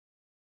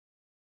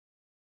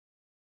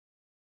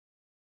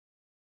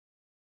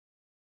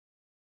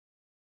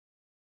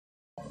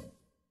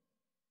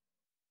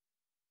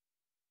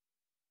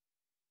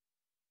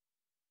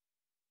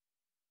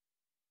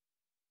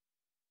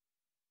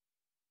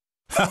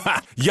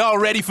Y'all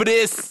ready for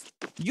this?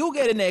 You'll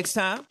get it next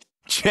time.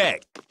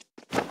 Check.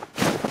 Huge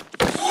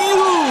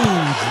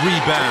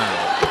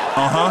rebound.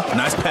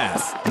 Nice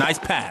pass. Nice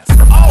pass.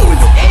 Oh,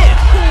 it's in.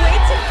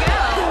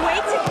 Way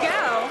to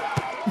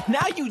go.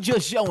 Now you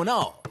just showing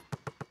off.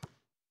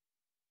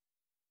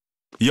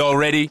 Y'all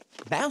ready?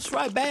 Bounce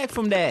right back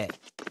from that.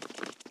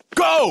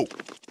 Go!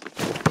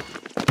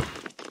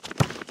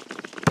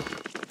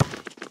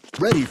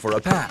 Ready for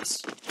a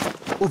pass.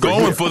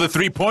 Going for the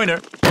three-pointer.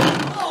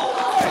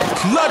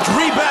 Clutch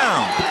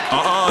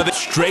rebound. They're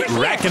straight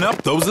racking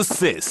up those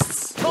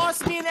assists.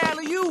 Toss me an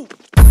alley-oop.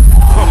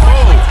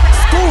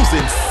 School's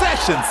in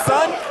session,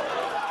 son.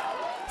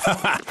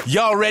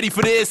 Y'all ready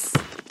for this?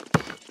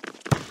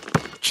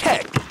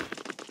 Check.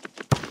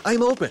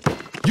 I'm open.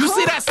 You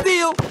see that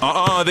steal?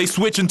 They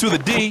switching to the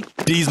D.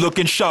 D's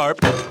looking sharp.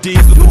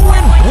 D's doing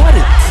what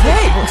it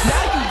takes.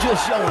 Now you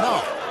just showing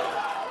off.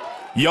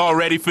 Y'all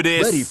ready for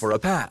this? Ready for a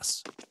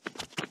pass.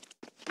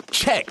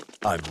 Check.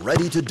 I'm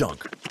ready to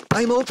dunk.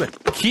 I'm open.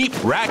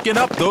 Keep racking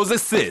up those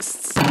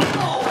assists.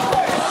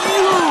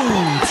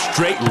 Huge!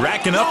 Straight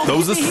racking up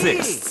those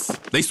assists.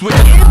 They switch in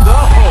the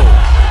hole.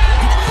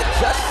 Did I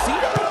just see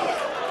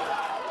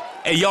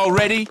that? Hey, y'all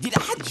ready? Did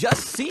I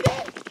just see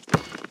that?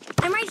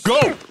 I'm right Go!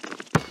 here.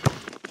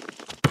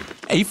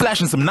 Hey, he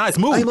flashing some nice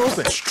moves. I'm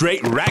open.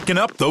 Straight racking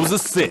up those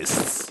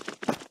assists.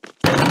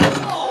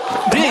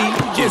 D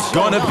is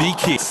gonna be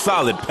key.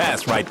 Solid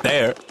pass right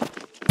there.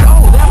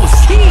 Oh, that was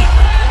key.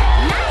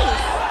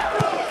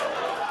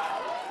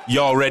 Nice.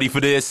 Y'all ready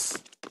for this?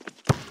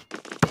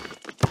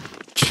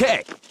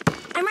 Check.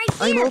 I'm right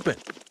I'm here. open.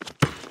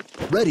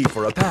 Ready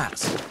for a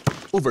pass.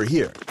 Over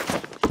here.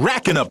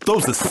 Racking up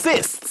those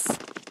assists.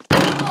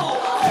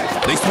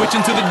 They switch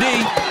into the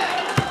D.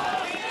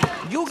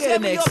 You'll get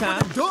it next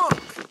time.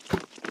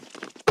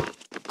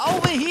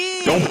 Over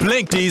here. Don't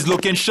blink, D's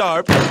looking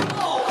sharp.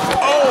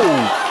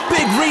 Oh,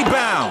 big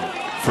rebound.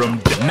 From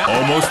now,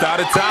 almost out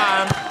of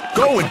time.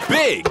 Going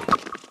big.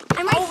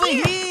 I'm right Over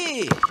here.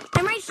 here.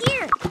 I'm right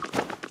here.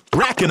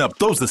 Racking up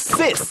those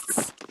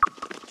assists.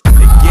 They're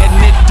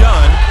getting it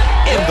done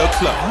in the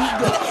clutch.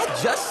 Did I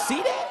just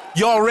see that?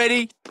 Y'all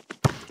ready?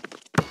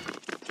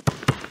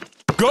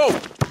 Go.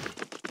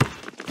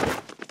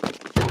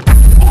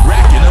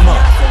 Racking them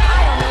up.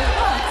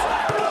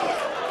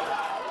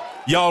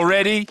 Y'all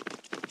ready?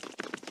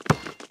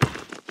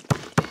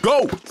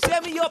 Go.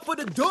 Set me up for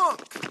the dunk.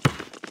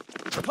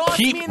 Toss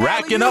me Keep an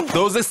racking up alley-oop.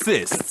 those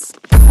assists.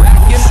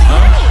 Racking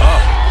them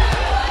up.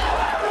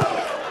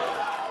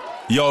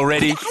 Y'all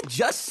ready? Did I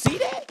just see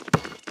that?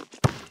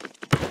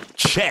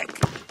 Check.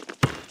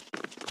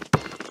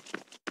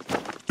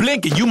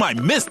 Blinking, you might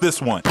miss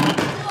this one.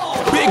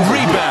 Big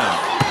rebound.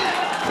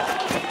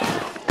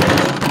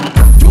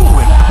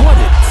 Doing what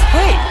it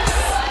takes.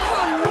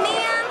 Oh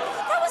man,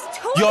 that was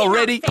totally Y'all not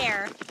ready?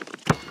 fair.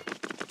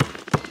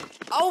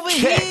 Over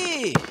Check.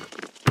 here.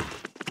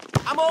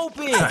 I'm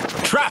open.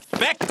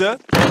 Trifecta.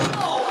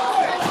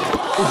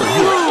 Over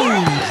here.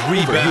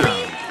 Huge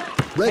rebound.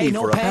 Ready Ain't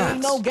no for a pain,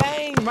 pass. no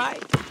gain,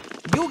 right?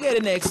 You'll get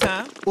it next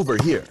time. Over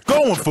here.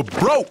 Going for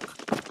broke.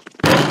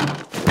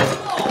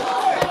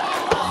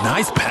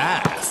 Nice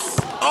pass.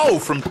 Oh,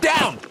 from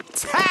downtown.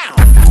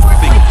 That's the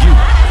thing of you.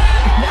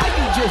 Now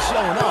you just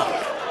showing off.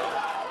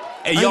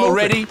 Hey, I'm y'all open.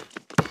 ready?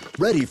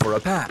 Ready for a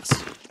pass.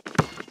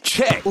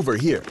 Check. Over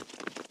here.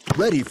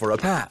 Ready for a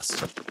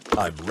pass.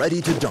 I'm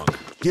ready to dunk.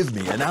 Give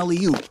me an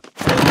alley-oop. Great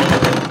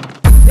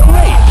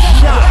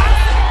shot.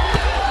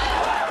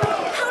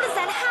 How does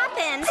that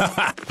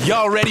happen?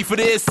 Y'all ready for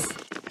this?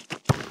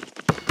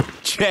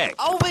 Check.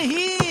 Over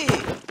here.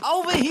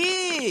 Over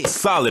here.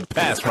 Solid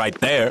pass right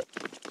there.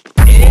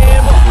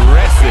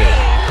 Impressive.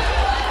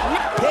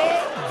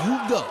 There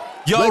you go.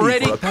 Y'all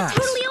ready? For a pass.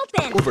 Totally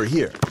open. Over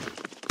here.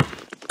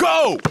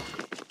 Go.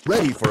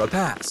 Ready for a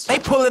pass. They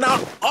pulling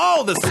out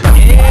all the stuff.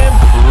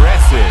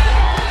 Impressive.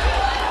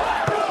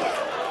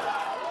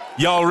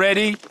 Y'all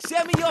ready?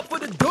 Set me up for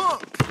the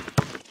dunk.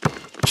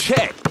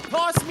 Check.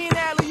 Toss me an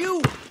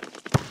alley-oop.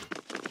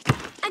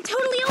 I'm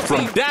totally open.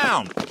 From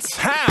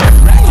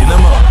downtown. Racking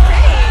them up.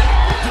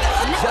 Did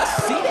I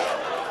just see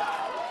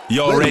that?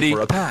 Y'all ready?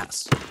 For a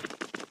pass.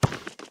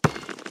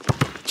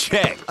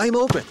 Check. I'm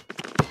open.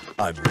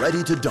 I'm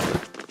ready to dunk.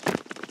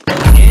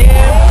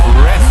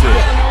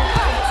 Impressive.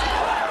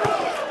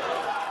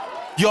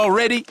 Y'all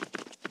ready?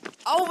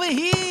 Over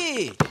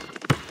here.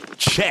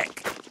 Check.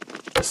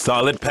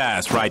 Solid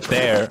pass right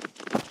there.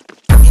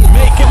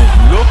 Making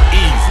it look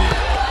easy.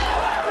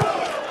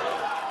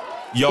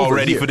 Y'all Over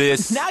ready here. for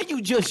this? Now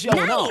you just showing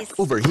Nice. off.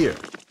 Over here.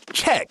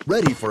 Check.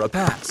 Ready for a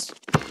pass.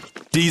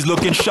 D's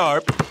looking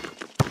sharp.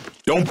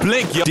 Don't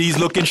blink, yo. D's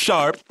looking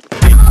sharp.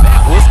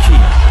 That was key.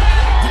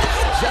 Did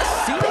I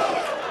just see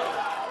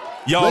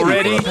that? Y'all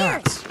ready? For a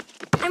pass.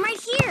 I'm right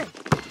here.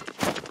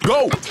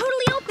 Go. I'm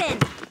totally open.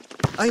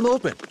 I'm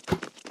open.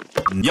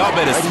 Y'all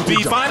better Ready to speed.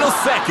 jump. Final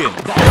second.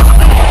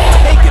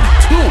 Taking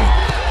two.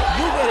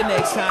 You'll get it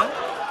next time.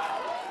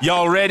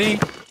 Y'all ready?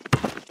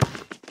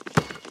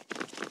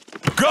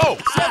 Go.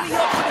 Set me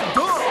up for the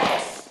dunk.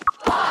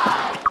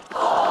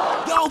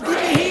 Yo, give me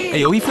here. in.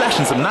 Hey, yo, he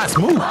flashing some nice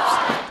moves.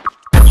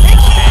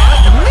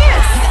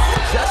 Miss.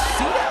 Just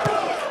see that?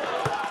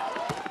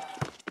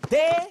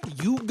 There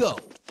you go.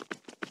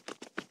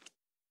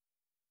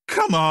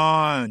 Come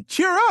on,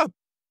 cheer up.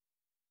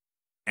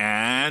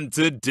 And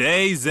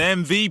today's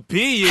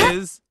MVP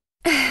is...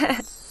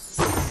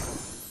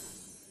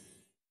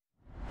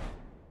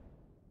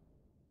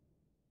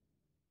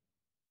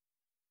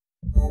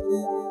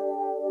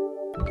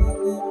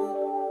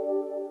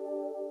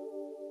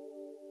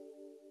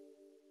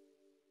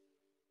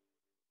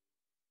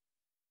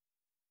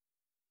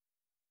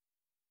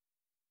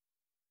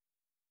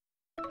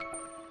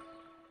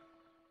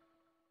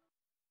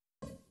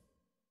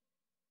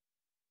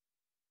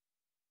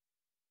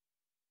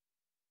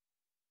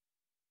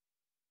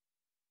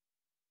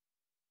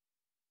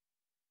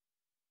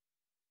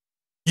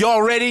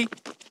 Y'all ready?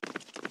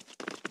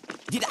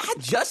 Did I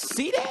just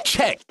see that?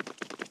 Check.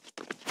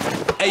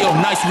 Hey, yo,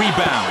 nice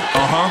rebound.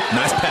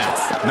 Nice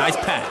pass. Nice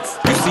pass.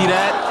 You see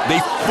that? They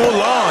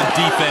full on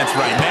defense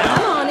right now.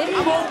 Come on, it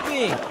I'm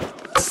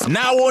open. It's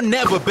now or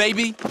never,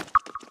 baby. Oh,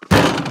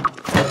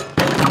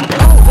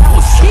 that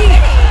was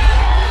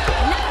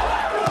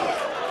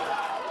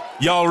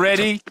key. Y'all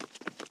ready?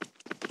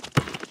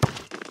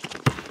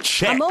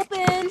 Check. I'm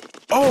open.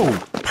 Oh,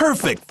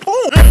 perfect. Boom.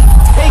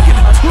 Taking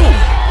it two.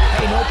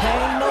 Hey, no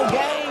pain, no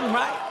gain,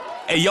 right?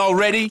 Hey, y'all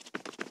ready?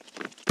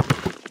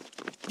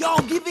 Y'all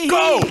give it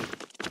Go. here.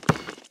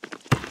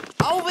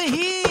 Over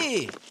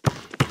here.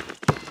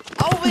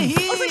 Over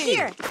here. Over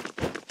here.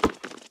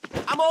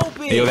 I'm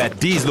open. Hey, yo, that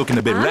D's looking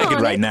a bit I'm ragged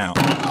on right it. now.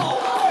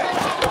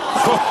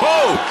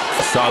 Ho-ho!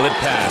 Solid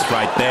pass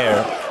right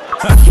there.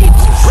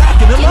 Keeps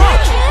racking them Give me a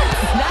up. chance.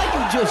 Now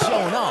you just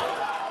showing off.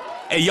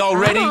 Hey, y'all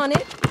ready? I'm on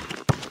it.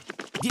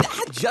 Did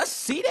I just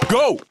see that?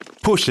 Go!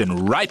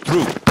 Pushing right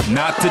through.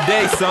 Not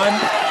today, son.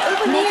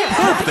 Over here.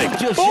 Perfect.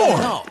 Just Boom.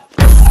 showing off.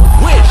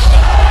 Wish.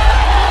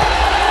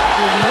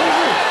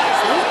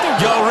 Something.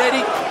 Y'all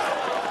ready?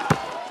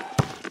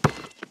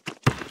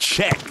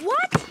 Check.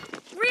 What?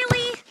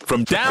 Really?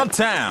 From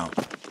downtown.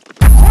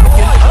 I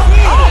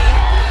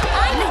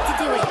need to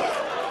do it.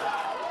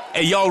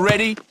 Hey, y'all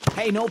ready?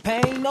 Hey, no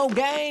pain, no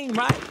gain,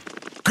 right?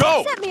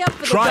 Go! Set me up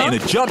for the Trying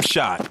dunk. a jump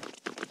shot.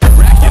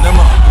 Racking them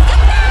up.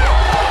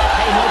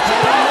 Hey, no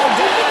pain, no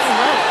gain,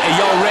 right? Hey,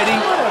 y'all ready?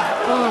 What a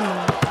bum.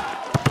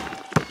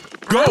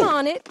 Go! I'm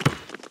on it.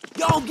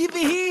 Y'all give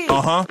it here.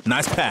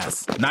 Nice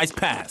pass. Nice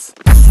pass.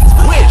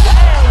 Wish.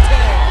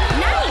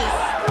 Nice.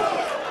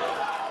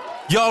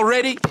 Y'all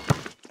ready?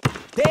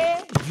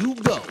 There you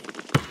go.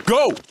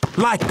 Go!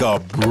 Like a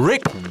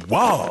brick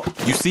wall.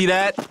 You see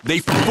that? They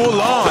full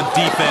on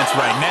defense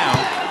right now.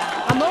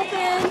 I'm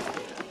open.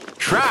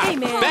 Try. Hey,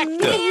 man. Back Get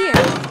to. here.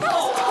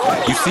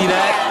 You see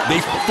that? They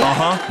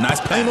nice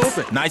I'm pass.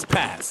 open. Nice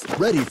pass.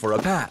 Ready for a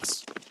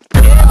pass.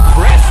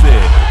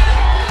 Impressive.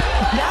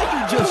 Now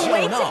you just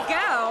Way showing to off.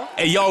 go.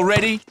 Hey, y'all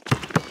ready?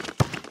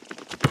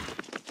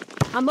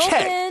 I'm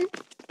Check. open.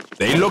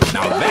 They look,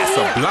 now that's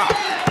a block.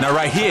 Now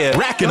right here,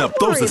 racking Don't up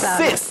those worry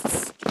about it.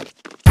 assists.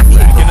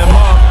 Racking them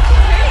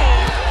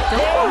up.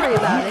 Don't worry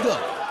about You it. go.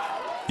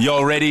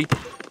 Y'all ready?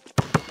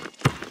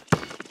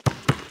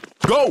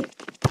 Go!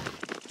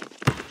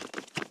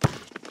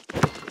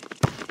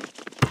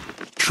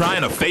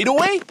 Trying a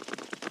fadeaway?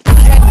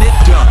 Getting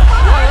it done.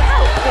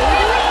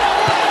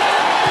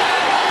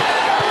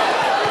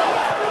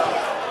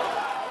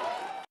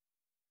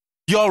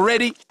 Y'all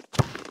ready?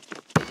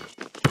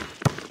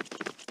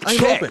 I'm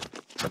Check. open.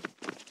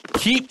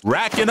 Keep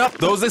racking up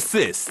those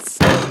assists.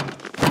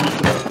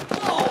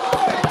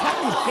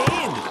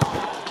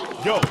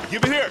 Yo,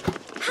 give it here.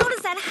 How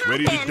does that happen?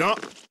 Ready to dunk?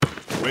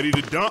 Ready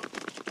to dunk?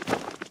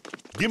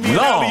 Give me an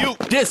Long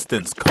alley-oop.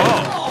 distance call.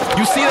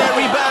 You see that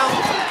rebound?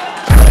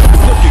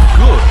 Looking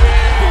good.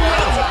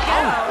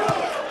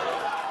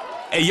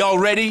 Hey, y'all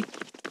ready?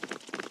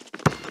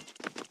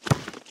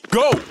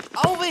 Go!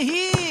 Over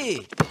here.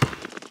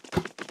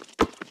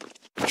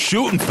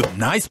 Shooting for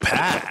nice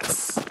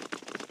pass. Oh,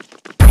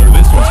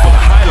 this one's for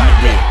the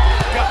highlight reel.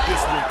 Got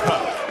this one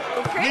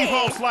covered. Okay. Leave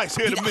home slice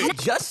here to Did me. I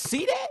just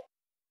see that?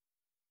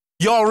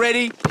 Y'all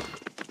ready?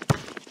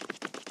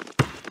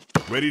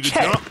 Ready to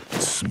Check. dunk?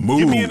 Smooth.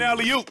 Give me an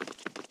alley-oop.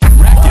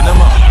 Racking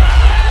them up.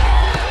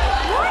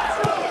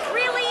 What?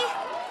 Really?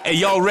 Hey,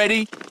 y'all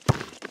ready?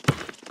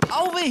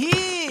 Over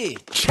here.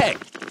 Check.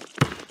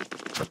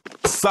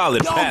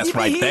 Solid Y'all pass give it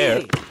right there.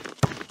 here.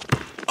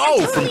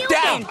 Oh, from Totally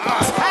down. open.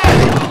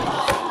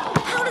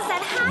 How does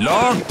that happen?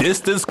 Long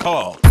distance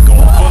call. Going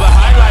for the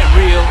highlight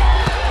reel.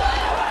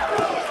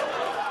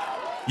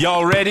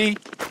 Y'all ready?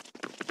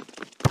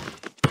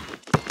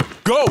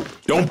 Go!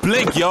 Don't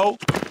blink, yo.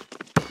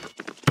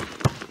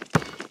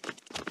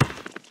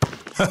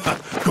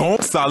 Go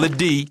on, solid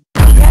D.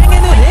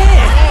 Hanging it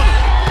in.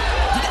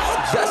 Did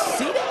I just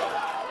see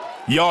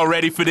that? Y'all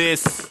ready for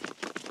this?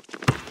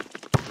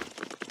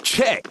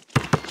 Check.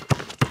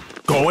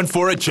 Going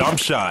for a jump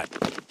shot.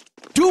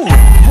 Dude, what is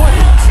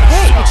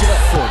that? Switch it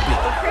up for a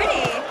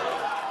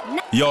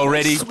Pretty. Y'all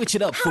ready? bit. Switch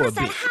it up How for a does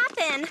that bit.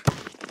 happen?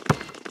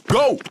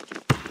 Go!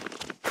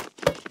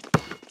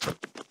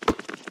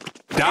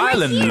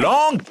 dialing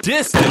long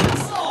distance.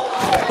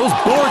 Those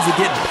boards are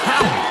getting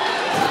pounded.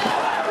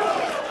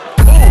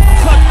 Oh,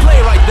 clutch play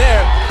right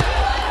there.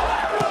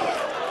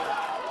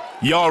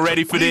 Y'all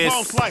ready for Leave this?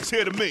 on slice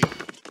here to me.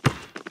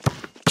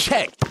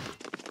 Check.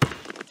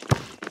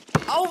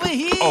 Over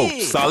here. Oh,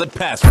 solid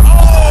pass.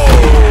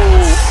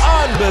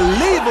 Oh,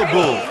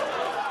 unbelievable.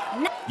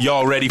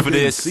 Y'all ready for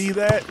this? See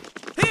that?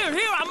 Here,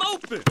 I'm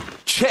open.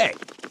 Check.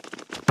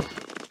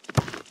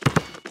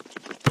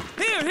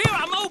 Here,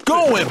 I'm open.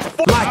 Going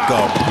like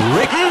a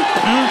brick.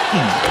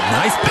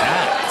 Nice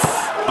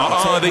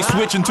pass. They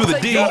switching to the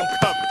D.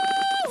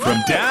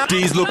 From down,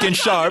 D's looking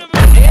sharp.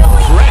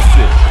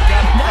 Impressive.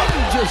 Now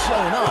you just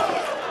showing up.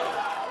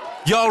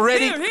 Y'all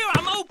ready? Here,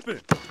 I'm open.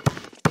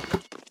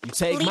 You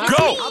take mine,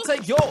 Go. I'll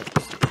take yours.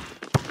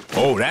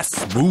 Oh, that's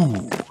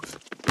smooth.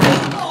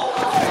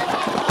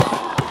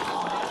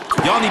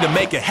 Y'all need to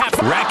make it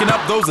happen. Racking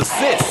up those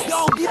assists.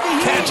 Yo, get me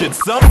here. Catching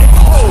some.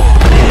 Oh,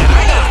 man,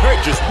 I got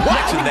hurt just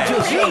watching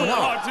Just that. showing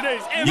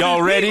up.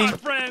 Y'all ready?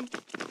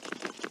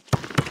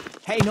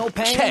 Hey, no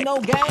pain, Check. no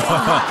gain.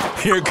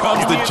 Here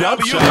comes the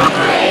jump shot.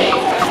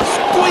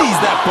 Squeeze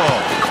that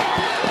ball.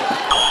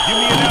 Give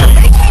me an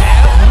alley.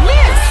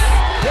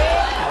 There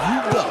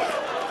you go.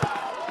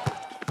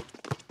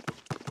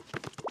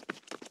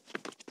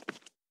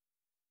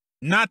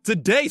 Not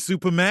today,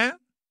 Superman.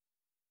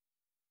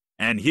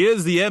 And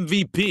here's the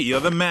MVP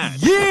of the match.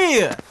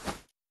 Yeah.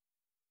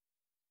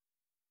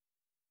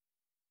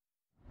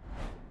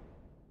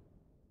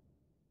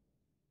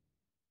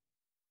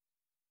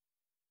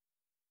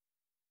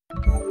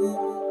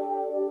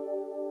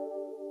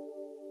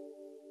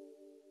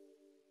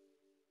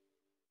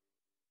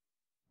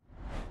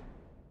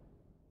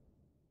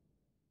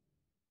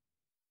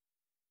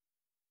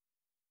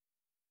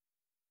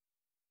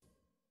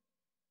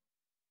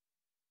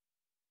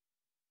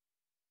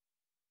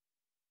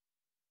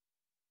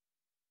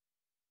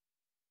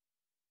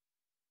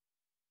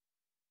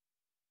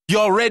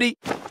 Y'all ready?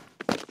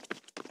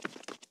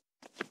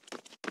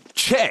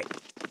 Check.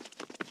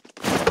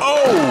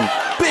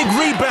 Oh, big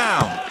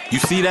rebound. You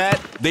see that?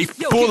 They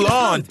full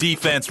on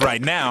defense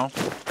right now.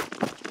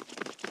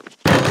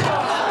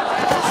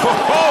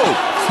 Ho-ho!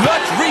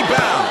 Clutch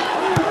rebound.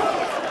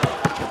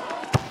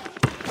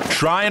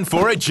 Trying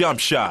for a jump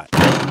shot.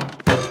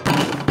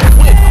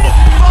 With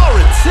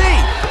authority.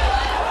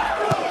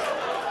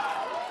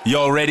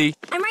 Y'all ready?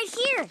 I'm right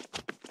here.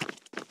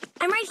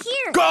 I'm right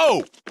here.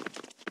 Go!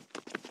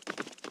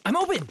 I'm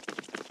open.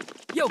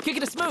 Yo, kick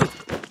it smooth.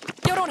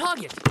 Yo, don't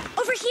hog it.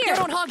 Over Yo, here.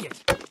 don't hog it.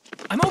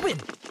 I'm open.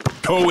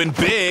 Going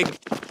big.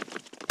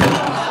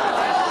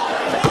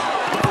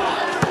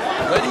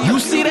 You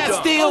see that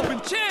steal?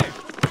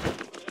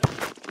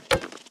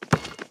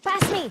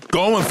 Pass me.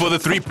 Going for the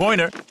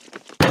three-pointer.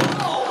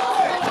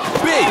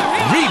 Big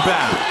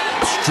rebound.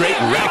 Straight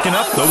racking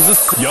up those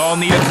assists. Y'all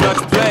need a clutch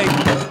play.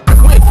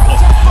 With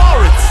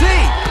authority.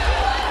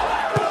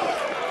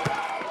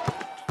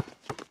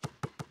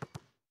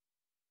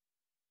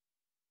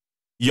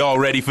 Y'all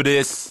ready for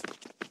this?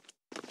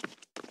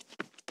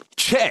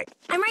 Check.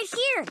 I'm right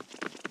here.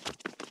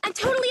 I'm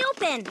totally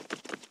open.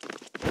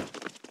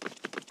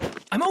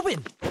 I'm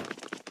open.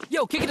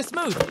 Yo, kick it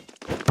smooth.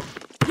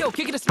 Yo,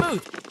 kick it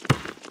smooth.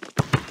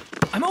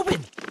 I'm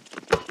open.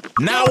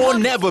 Now or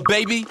never,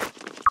 baby.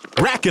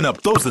 Racking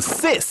up those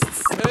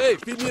assists. Hey,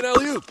 feed me an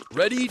alley-oop.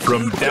 Ready to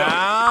From go.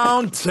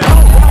 downtown.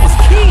 That was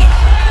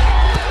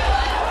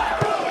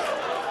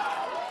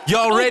key.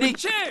 Y'all ready?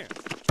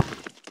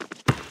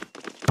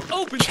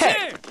 Open Check.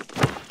 chair.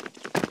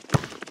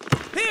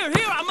 Here,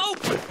 I'm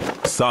open.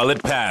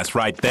 Solid pass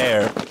right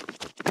there.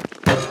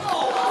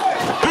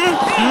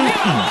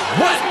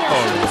 What a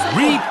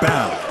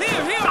rebound.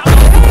 Here, I'm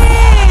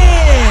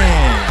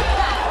Man.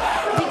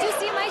 Did you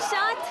see my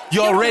shot?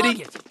 Y'all Yo, don't ready? hog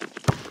it.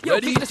 Yo,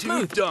 kick it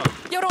smooth. Yo,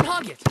 don't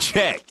hog it.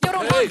 Check. Yo,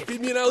 don't hog it.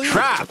 feed me an alley-oop.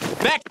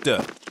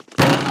 Trifecta.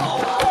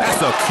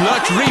 That's a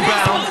clutch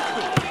rebound.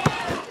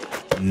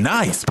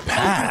 Nice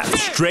pass.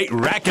 Straight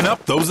racking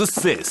up those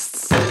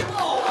assists.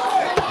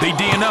 They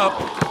D'ing up.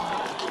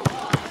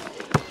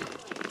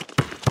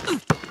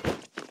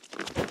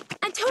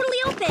 I'm totally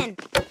open.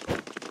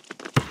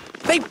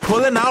 They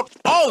pulling out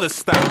all the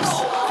stops.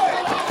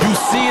 You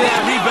see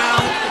that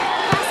rebound?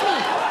 Pass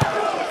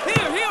me.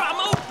 Here, I'm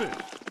open.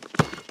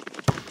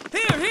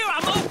 Here,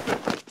 I'm open.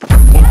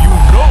 Well, you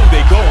know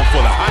they going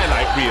for the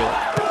highlight reel.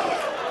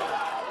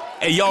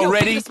 Hey, y'all Yo,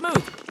 ready? kick it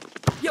smooth.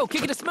 Yo,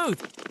 kick it smooth.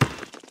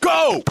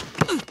 Go!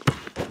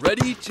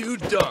 Ready to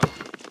dunk.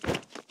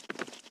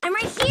 I'm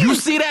right here. You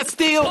see that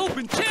steal?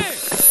 Open chair.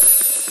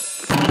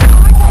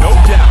 No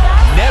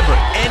doubt. Never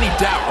any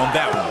doubt on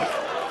that one.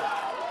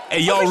 Hey,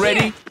 y'all Over ready?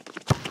 here.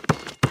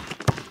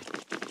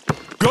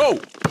 Go!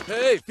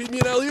 Hey, feed me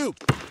an alley-oop.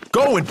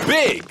 Going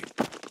big.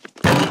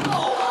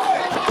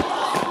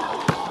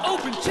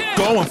 Open chair.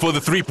 Going for the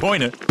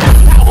three-pointer.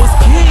 That was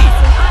key.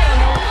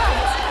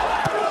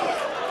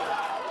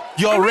 I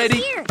Y'all don't know what. ready?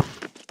 Right here.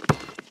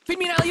 Feed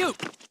me an alley-oop.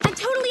 I'm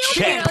totally open.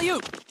 Feed me an Check.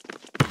 alley-oop.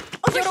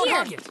 Over Yo, don't here.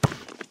 hog it.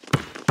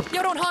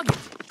 Yo, don't hog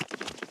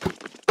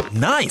it.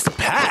 Nice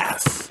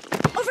pass.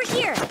 Over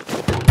here.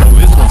 Oh,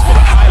 this one's for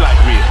the highlight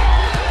reel.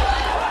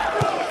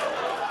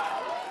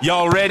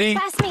 Y'all ready?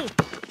 Pass me.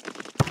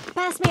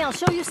 Pass me, I'll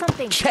show you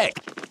something. Check.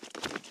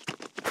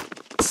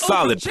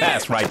 Solid Open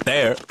pass chair. right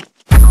there.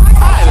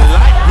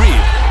 Highlight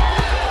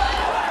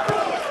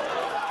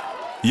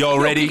reel. Y'all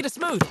Yo, ready? kick it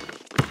smooth.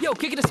 Yo,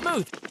 kick it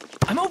smooth.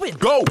 I'm open.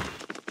 Go.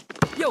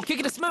 Yo, kick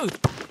it smooth.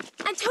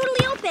 I'm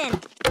totally open.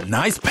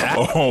 Nice pass.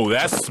 Oh,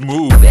 that's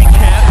smooth. They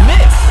can't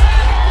miss.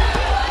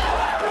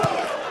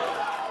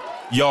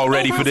 Y'all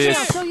ready for Pass me, I'll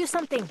this? show you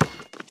something.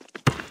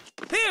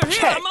 Here,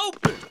 Check. I'm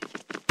open.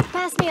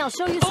 Pass me, I'll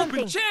show you something.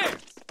 Open chair.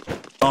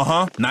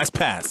 Uh-huh. Nice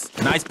pass.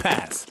 Nice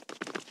pass.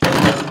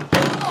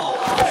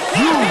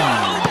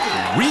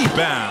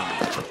 Rebound.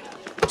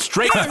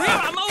 Straight. I'm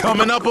open.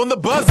 Coming up on the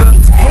buzzer.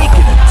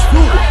 Taking it to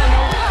it.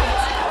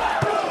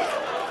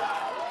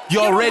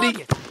 Y'all Yo, ready? hug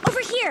it. Over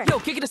here. Yo,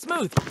 kick it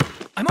smooth.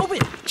 I'm open.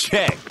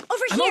 Check.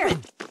 Over I'm here.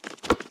 open.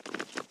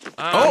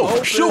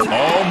 Oh, shoot.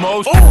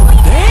 Almost.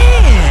 Oh,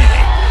 damn.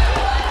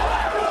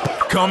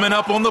 Coming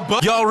up on the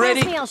buzzer. Y'all Pass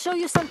ready? me, I'll show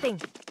you something.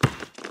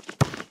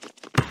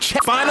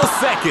 Check. Final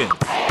second.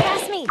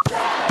 Pass me.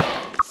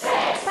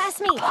 Pass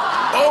me.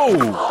 Oh,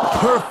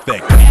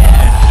 perfect.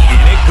 And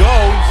in it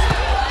goes.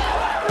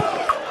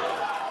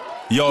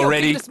 Y'all Yo,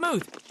 ready? kick it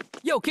smooth.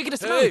 Yo, kick it Hey,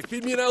 smooth.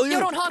 feed me an Yo, alley-oop.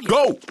 don't hug it.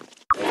 Go.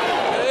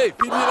 Hey,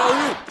 feed me an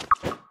alley-oop.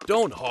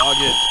 Don't hog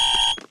it.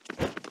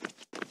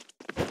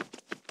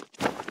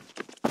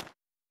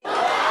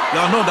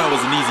 Y'all know that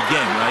was an easy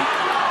game, right?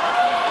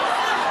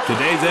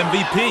 Today's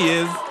MVP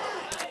is...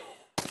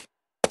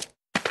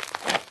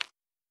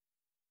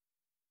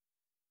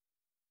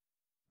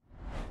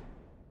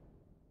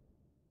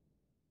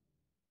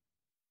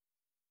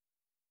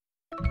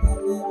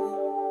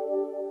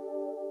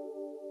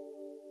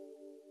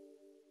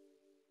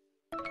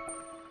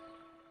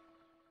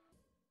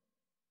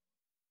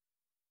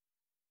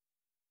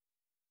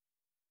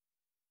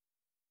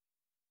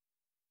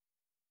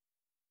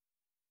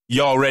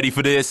 Y'all ready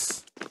for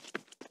this?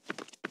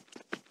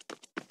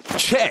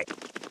 Check.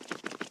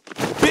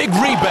 Big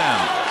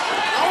rebound.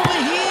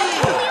 Over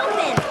here. Totally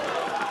open.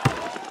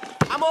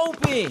 I'm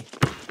open.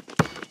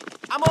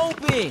 I'm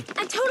open.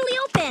 I'm totally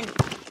open.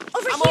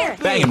 Over I'm here.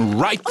 open. Banging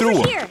right through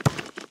Over him. here.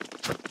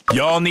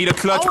 Y'all need a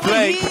clutch Over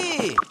play.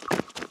 here.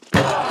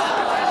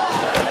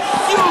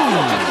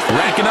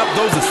 Racking up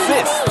those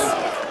assists.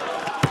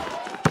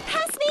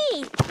 Pass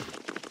me.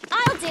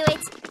 I'll do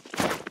it.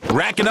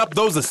 Racking up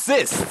those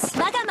assists.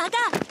 Maga maga.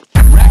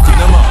 Racking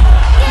them up.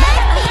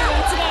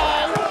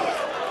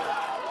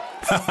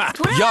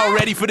 Today. Y'all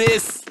ready for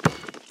this?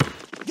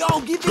 Yo,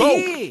 give Go.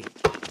 it here.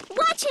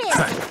 Watch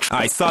it. All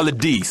right, solid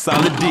D,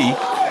 solid D.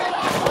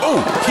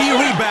 Oh, key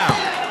rebound.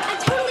 I'm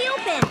totally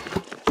open.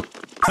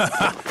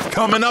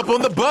 Coming up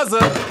on the buzzer.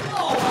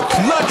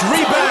 Clutch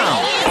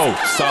rebound. Oh,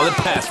 solid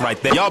pass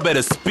right there. Y'all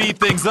better speed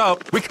things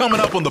up. We're coming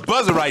up on the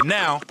buzzer right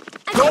now.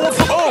 Going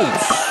for, oh,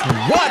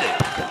 what it.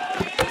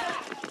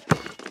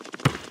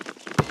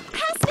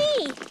 Pass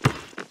me.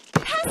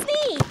 Pass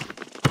me.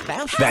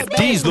 Bounce That back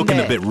D's from looking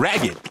a that. bit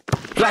ragged.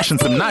 Flashing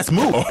some nice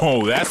moves.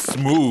 Oh, that's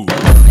smooth.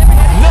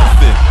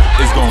 Nothing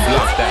is gonna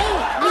block that.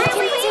 We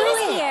can do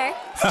it here.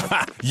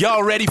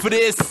 Y'all ready for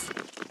this?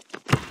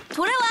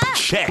 돌아와.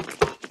 Check.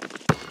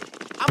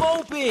 I'm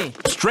open.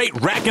 Straight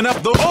racking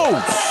up the, oh,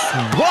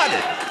 what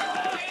it.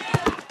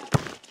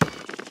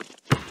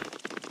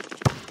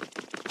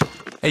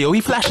 Hey, yo,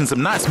 he flashing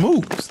some nice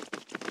moves.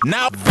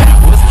 Now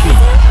that was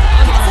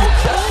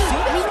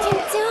We can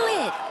do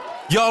it.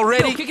 key. Y'all Yo,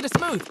 ready? kick it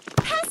smooth.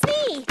 Pass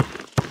me.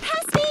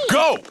 Pass me.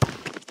 Go.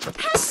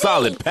 Pass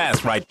Solid me.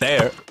 pass right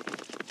there.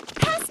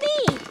 Pass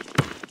me.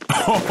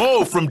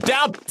 Oh, from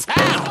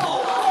downtown.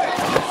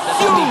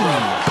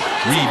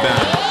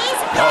 Rebound.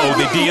 Uh-oh,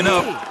 they D'ing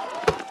up.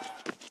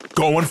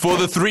 Going for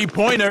the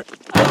three-pointer.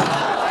 Squeeze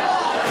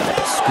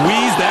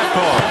that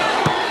ball.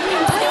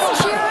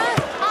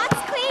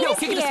 Yo,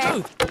 kick it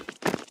smooth.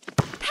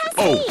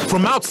 Oh,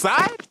 from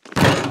outside?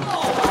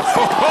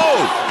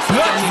 Oh,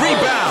 clutch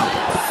rebound.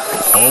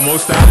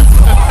 Almost out.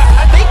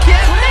 They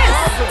can't miss.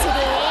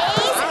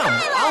 Today's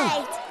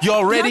highlight.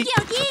 Y'all ready? 여기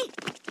여기.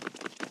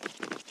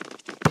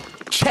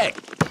 Check.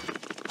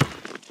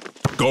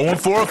 Going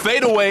for a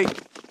fadeaway.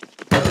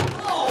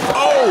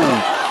 Oh,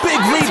 big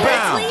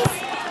rebound.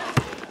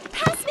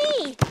 Pass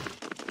me.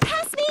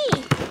 Pass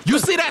me. You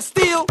see that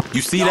steal?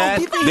 You see that?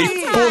 give it They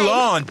here. full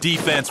on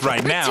defense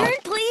right now. Return,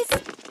 please.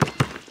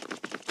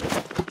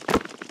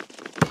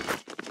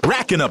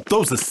 Racking up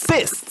those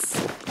assists.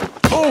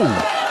 Oh,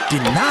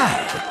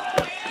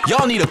 denied.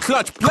 Y'all need a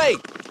clutch play.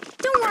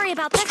 Don't worry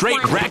about that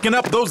Straight one. racking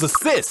up those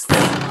assists.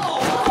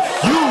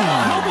 You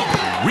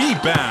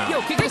rebound.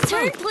 Yo, kick it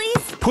Return, smooth.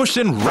 please.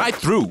 Pushing right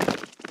through.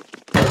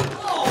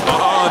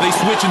 They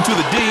switching to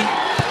the D.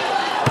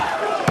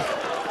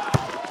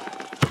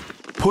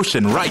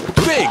 Pushing right.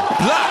 Big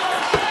block.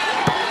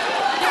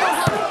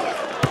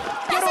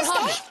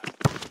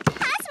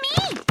 Pass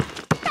me.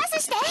 Pass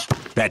it.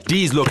 That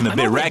D's looking a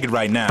bit ragged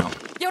right now.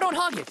 Yo, don't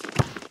hug it.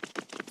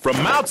 From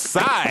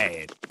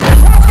outside.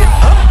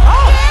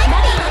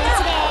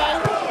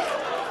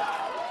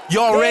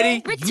 Y'all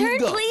ready? Return,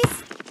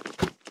 please.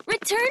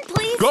 Return,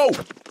 please. Go!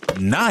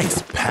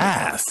 Nice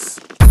pass.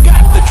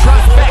 Got the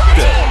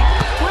trifecta.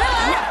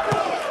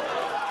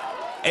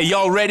 Hey,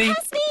 y'all ready?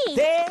 Pass me.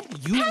 There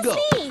you Pass go.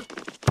 me.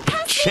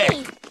 Pass Check.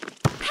 me.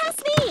 Pass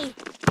me.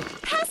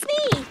 Pass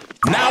me.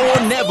 Now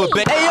or never,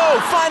 baby. Hey, yo,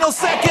 final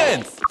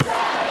seconds.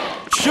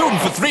 Shooting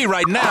for 3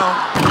 right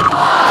now.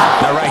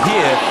 Now right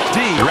here, D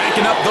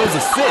racking up those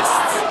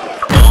assists.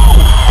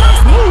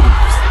 Nice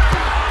moves.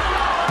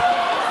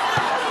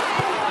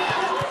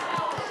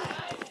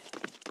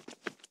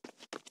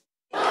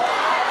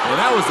 Well,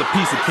 that was a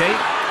piece of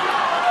cake.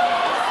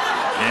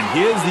 And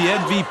here's the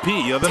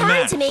MVP of the Time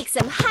match. to make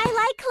some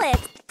highlight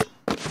clips.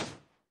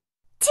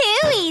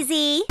 Too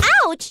easy.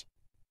 Ouch.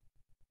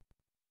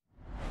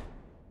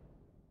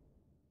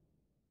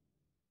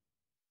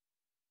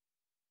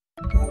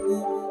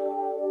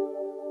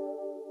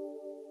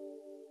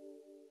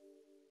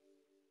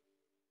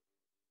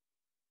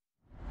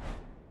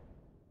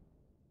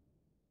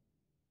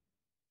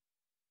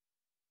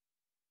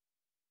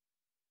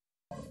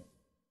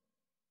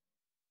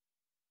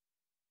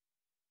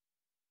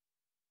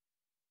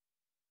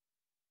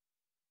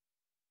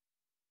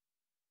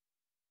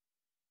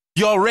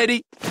 Y'all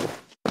ready?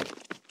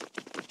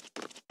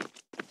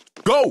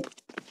 Go!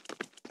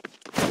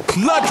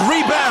 Clutch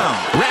rebound!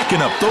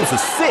 Racking up those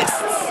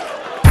assists!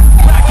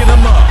 Racking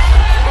them up!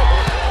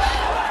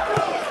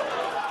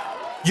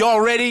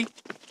 Y'all ready?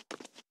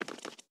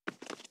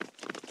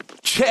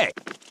 Check!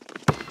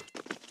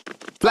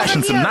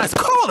 Flashing some nice...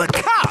 Call the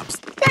cops!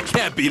 That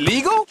can't be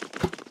legal!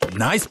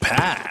 Nice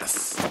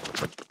pass!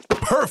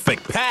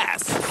 Perfect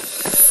pass!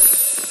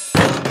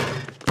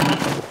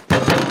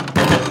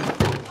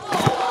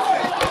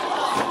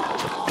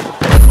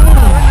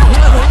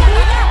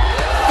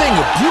 Thing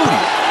of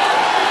beauty!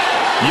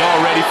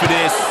 Y'all ready for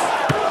this?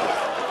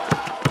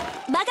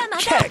 Maga,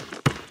 maga. Check!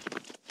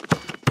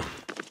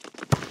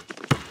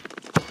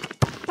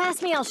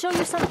 Pass me, I'll show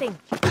you something.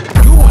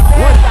 Doing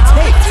what it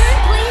takes!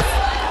 Return, please.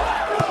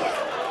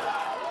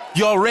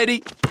 Y'all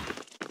ready?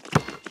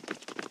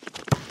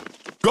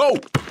 Go!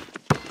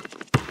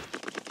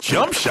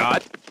 Jump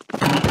shot.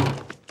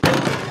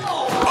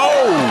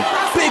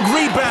 Oh! Big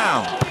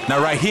rebound!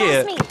 Now right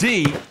here,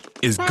 D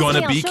is Pass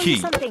gonna me, be I'll show you key.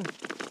 something.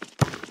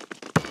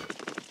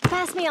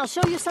 Pass me, I'll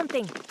show you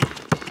something.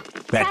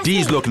 That Pass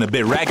D's me. looking a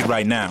bit ragged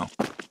right now.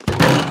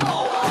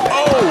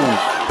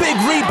 Oh! Big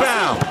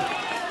rebound!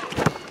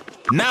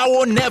 Now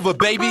or never,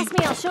 baby! Pass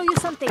me, I'll show you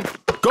something.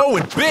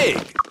 Going big!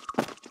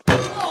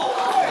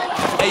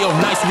 Hey, yo,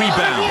 nice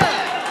rebound.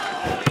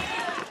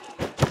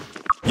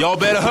 Y'all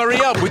better hurry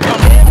up. We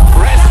coming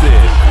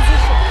impressive.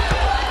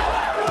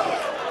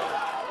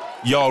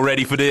 Y'all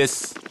ready for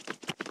this?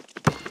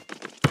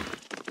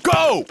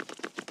 Go!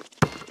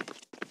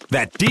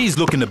 That D's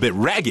looking a bit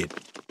ragged.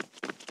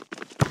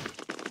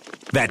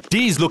 That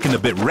D's looking a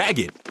bit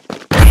ragged.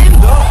 In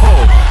the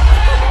hole.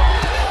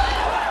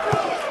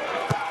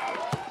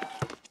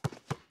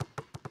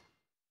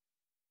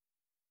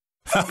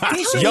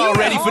 Y'all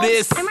ready for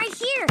this? I'm right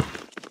here.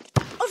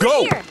 Over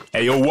Go! here.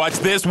 Hey, yo, watch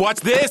this, watch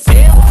this.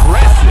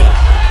 Impressive.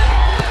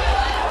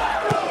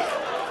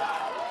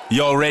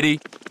 Y'all ready?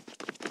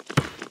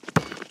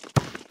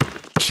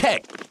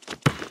 Check.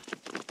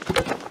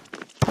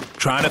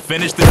 Trying to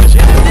finish the net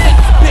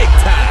big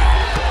time.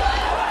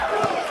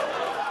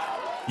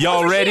 Y'all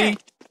Over ready? here.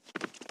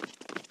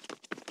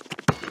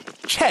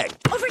 Check.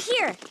 Over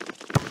here.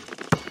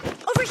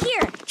 Over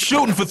here.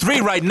 Shooting for 3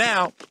 right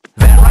now.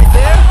 That right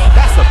there,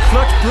 that's a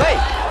clutch play.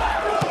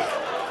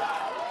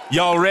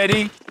 Y'all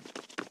ready?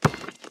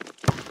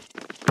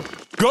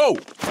 Go.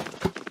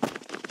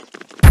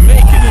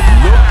 Making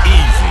it look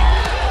easy.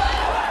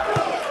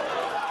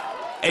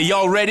 Hey,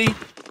 y'all ready?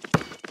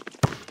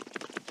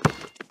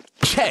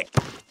 Check.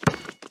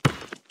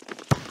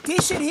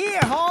 Dish it here,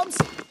 Holmes.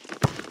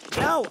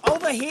 No,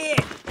 over here.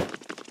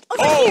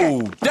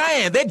 Oh,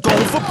 damn, they're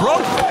going for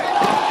broke.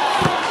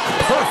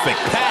 Perfect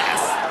pass.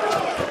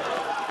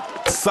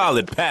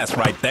 Solid pass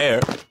right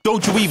there.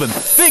 Don't you even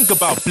think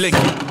about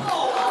blinking.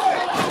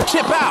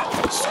 Chip out.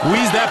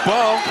 Squeeze that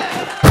ball.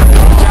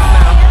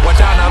 Watch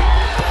out now.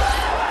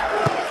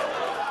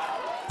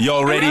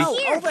 Y'all ready? No,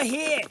 over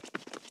here.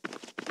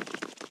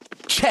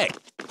 Check.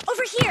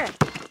 Over here.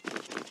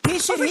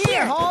 Dish it Over here,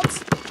 here.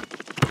 Holmes.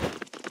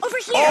 Over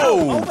here.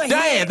 Oh, over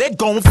damn, here. they're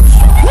going for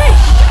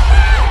squish.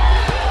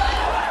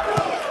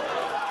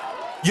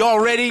 Y'all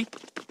ready?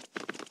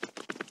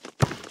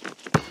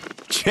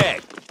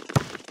 Check.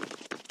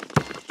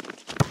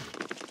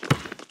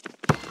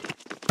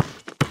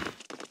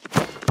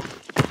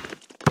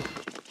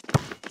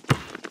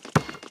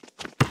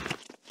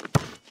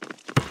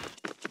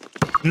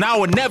 Now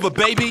or never,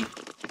 baby.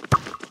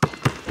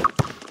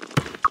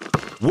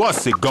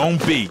 What's it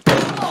gonna be?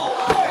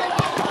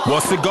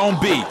 What's it gonna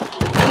be?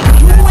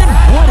 Doing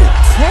what it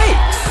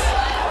takes.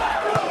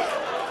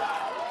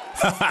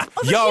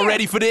 Y'all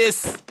ready for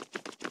this?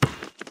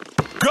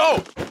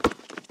 Go!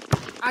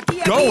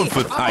 Aquí, Going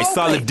aquí. for I'm nice,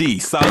 solid open. D,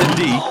 solid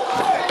D.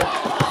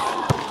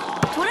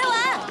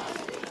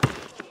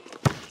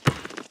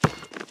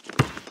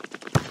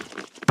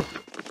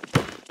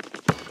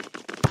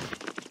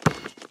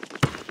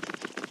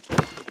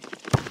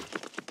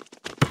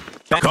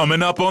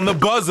 Coming up on the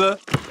buzzer.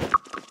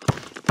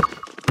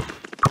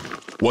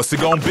 What's it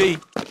gonna be?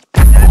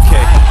 Okay,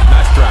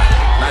 nice try,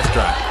 nice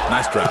try,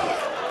 nice try.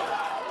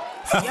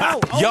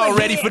 Y'all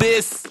ready for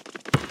this?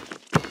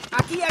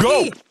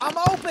 Go! I'm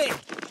open.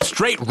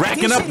 Straight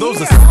racking up Decent those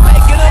here. assists,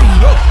 making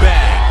them look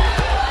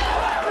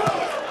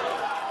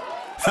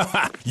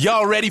bad.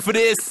 Y'all ready for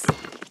this?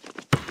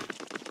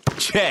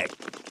 Check.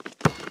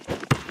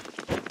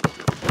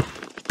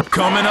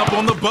 Coming up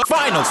on the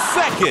final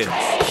seconds.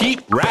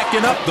 Keep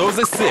racking up those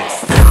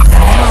assists.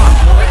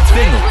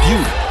 Thing of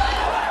beauty.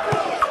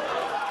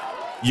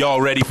 Y'all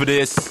ready for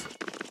this?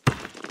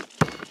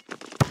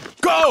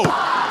 Go!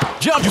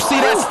 Jump, you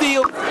see that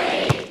steal?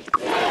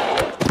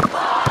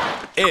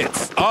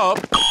 It's up.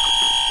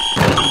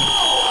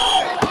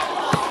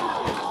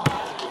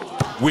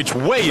 Which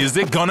way is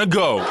it gonna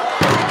go?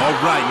 All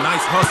right,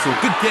 nice hustle.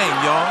 Good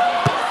game, y'all.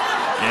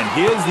 And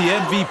here's the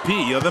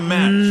MVP of the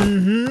match.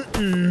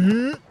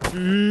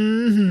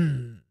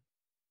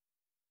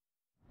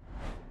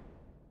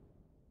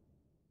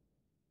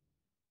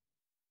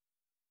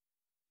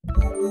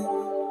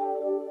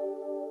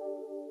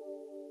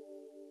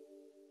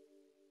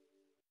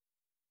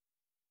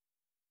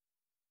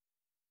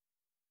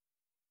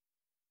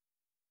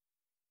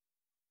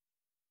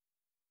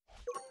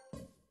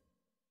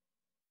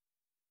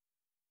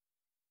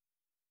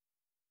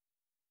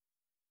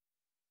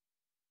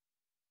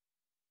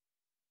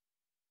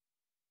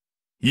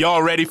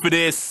 Y'all ready for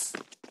this?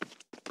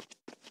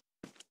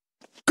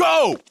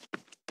 Go!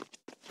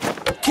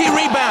 Key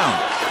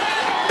rebound.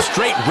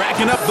 Straight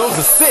racking up those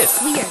assists.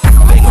 They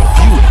go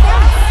beautiful.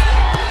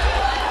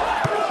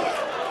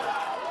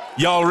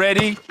 Y'all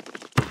ready?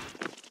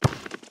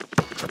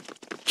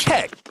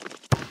 Check.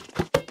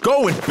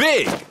 Going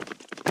big.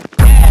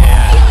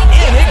 And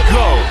in it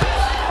goes.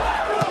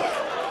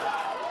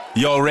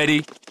 Y'all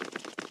ready?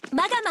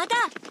 Maga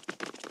maga.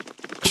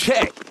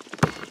 Check.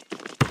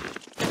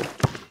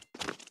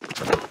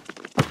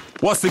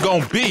 What's it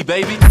gonna be,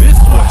 baby? This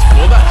one's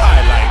for the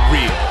highlight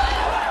reel.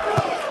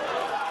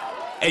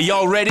 Hey,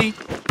 y'all ready?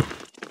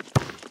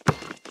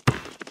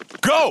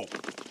 Go!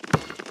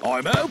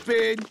 I'm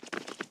open.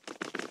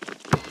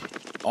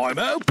 I'm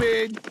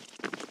open.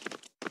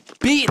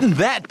 Beating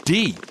that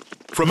D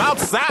from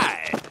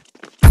outside.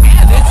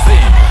 And it's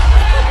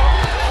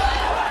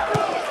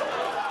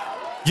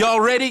in. Y'all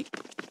ready?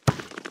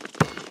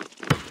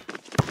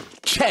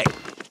 Check.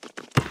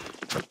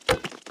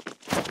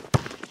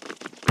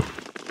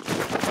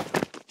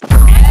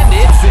 And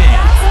it's in.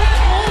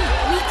 Okay,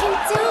 we can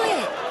do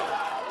it.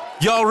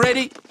 Y'all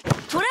ready?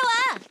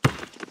 돌아와.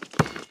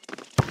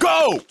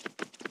 Go!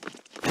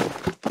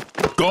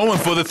 Going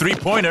for the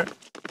three-pointer.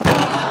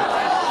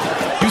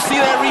 You see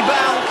that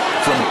rebound?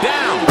 From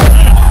down.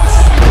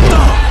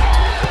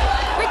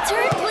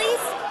 Return,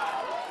 please.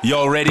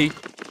 Y'all ready?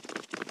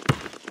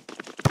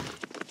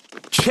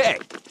 Check.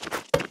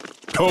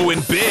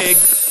 Going big.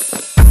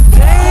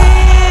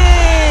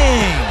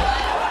 Dang!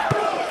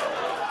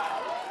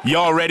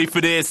 Y'all ready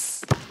for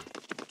this?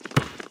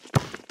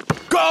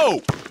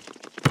 Go!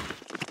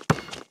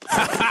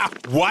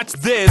 Watch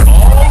this. All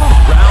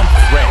around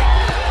threat.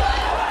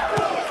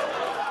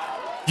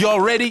 Y'all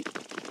ready?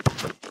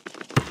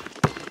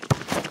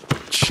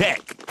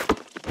 Check.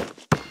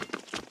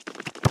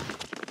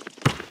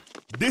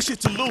 Dish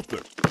it to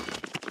Luther.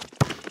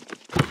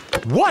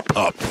 What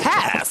a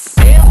pass!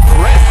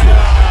 Impressive.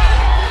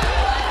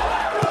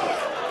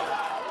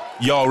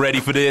 Y'all ready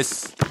for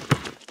this?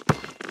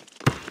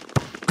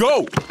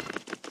 Go!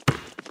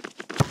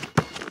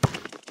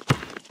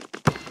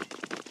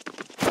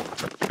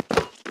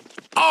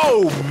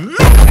 Oh, man!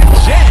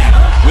 Jam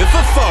with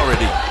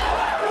authority.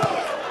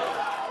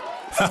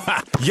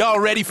 Y'all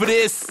ready for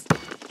this?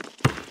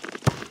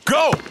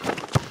 Go!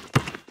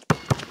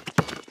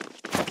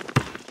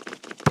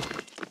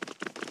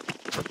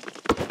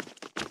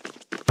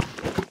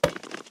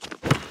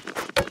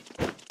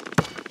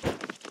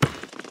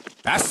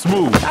 That's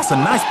smooth. That's a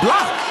nice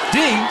block. D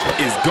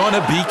is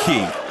gonna be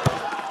key.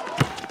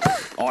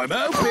 I'm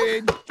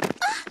open.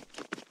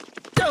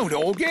 Don't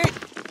hog it.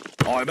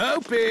 I'm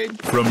open.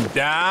 From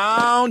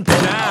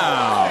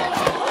downtown.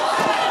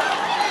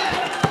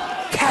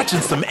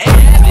 Catching some air.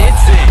 And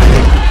it's in.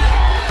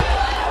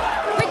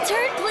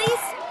 Return,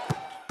 please.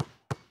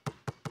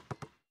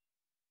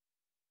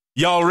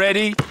 Y'all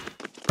ready?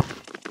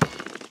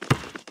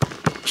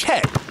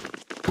 Check.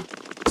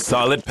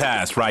 Solid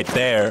pass right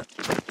there.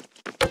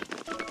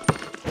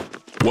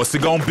 What's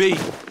it gonna be? You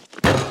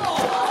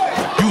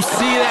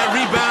see that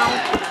rebound?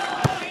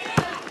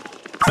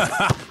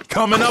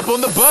 Coming up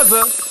on the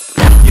buzzer.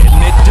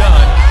 Getting it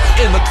done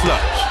in the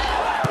clutch.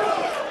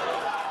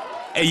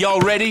 Hey,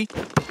 y'all ready?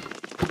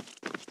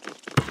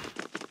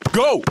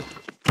 Go!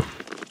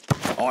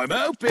 I'm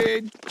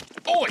open.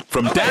 Oi,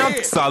 From over down,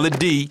 here. solid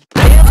D.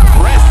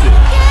 Impressive.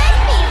 Good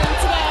feeling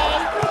today.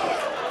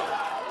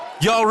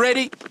 Y'all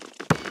ready?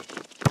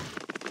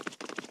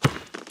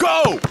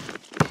 Go!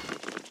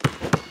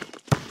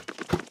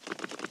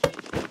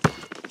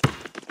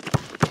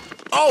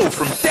 Oh,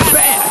 from that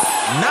bad.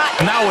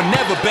 Not now or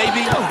never,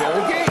 baby.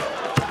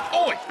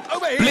 Oi,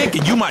 over here. Blink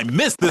and you might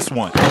miss this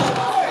one.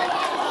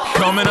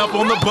 Coming up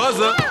on the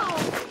buzzer.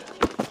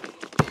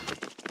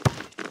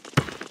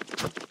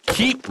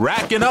 Keep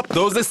racking up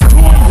those. It's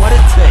doing what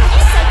it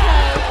takes.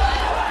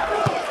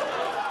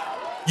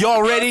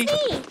 Y'all ready?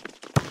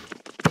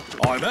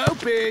 I'm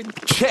open.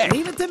 Check.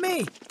 Leave it to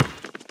me.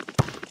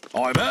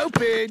 I'm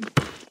open.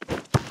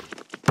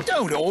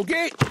 Don't all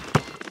get.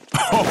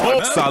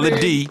 Oh, solid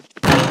D.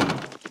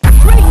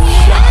 Great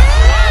shot.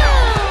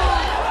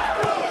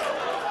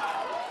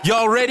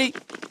 Y'all ready?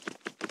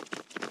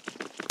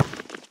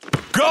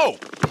 Go!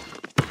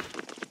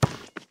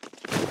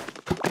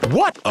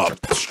 What up?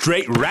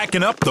 Straight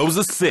racking up those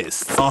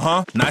assists.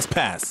 Uh-huh. Nice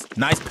pass.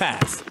 Nice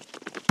pass.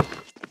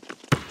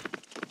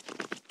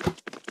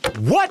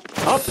 What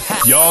a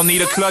pass. Y'all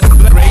need a clutch.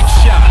 Great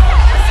shot.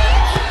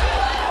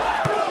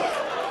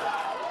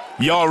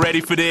 Y'all ready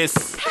for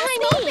this?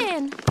 I'm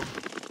open.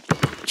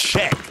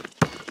 Check.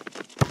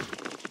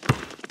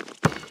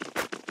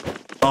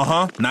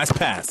 Uh-huh. Nice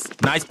pass.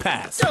 Nice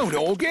pass. Don't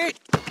all get.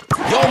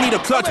 Y'all need a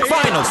clutch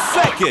final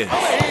seconds.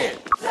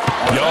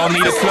 Y'all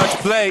need a clutch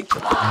play.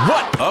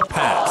 What a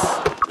pass.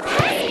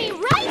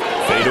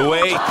 Fade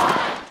away.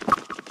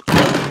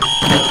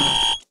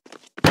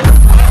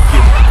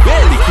 You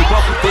barely keep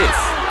up with this.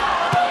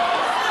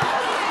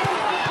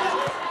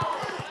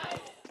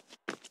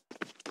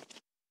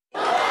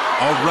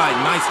 All right,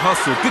 nice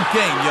hustle. Good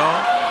game,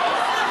 y'all.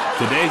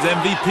 Today's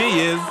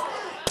MVP is...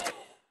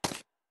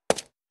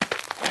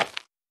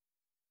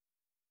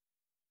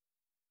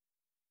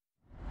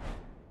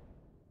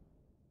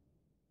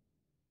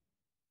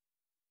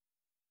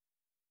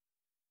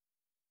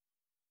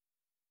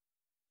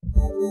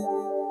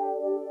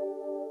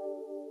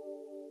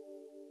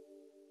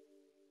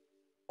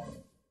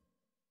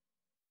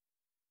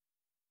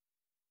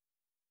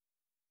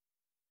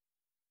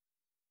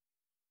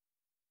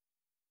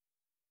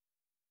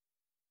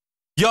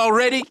 Y'all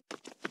ready?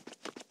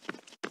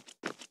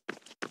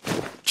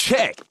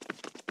 Check.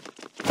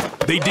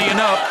 They D'ing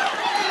up.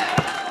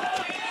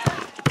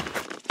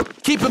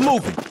 Keep it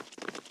moving.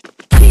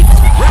 Keep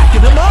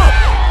racking them up.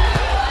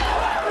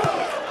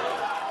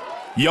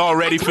 Y'all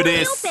ready for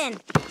this? Open.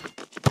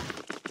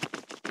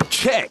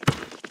 Check.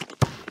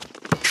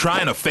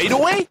 Trying to fade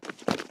away?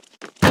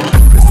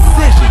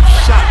 Precision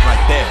shot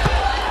right there.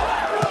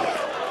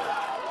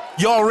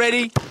 Y'all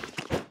ready?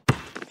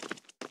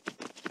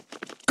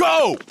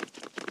 Go!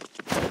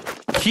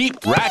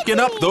 Keep racking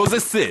up those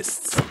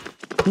assists.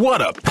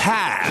 What a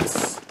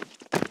pass.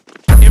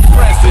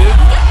 Impressive.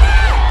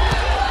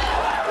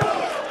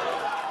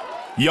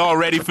 Y'all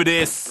ready for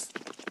this?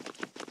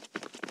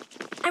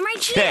 I'm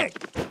right Check.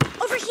 here.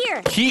 Over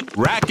here. Keep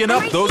racking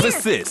up right those here.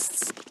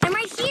 assists. I'm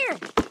right here.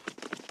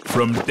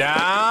 From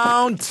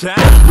downtown.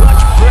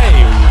 Clutch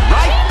play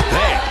right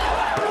there.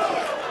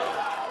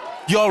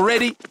 Y'all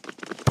ready?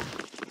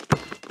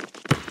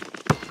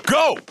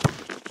 Go!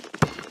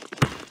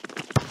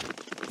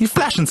 He's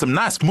flashing some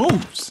nice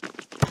moves.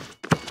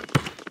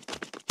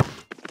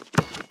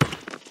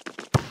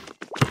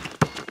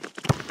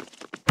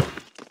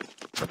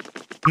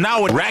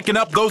 Now we're racking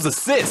up those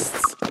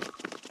assists.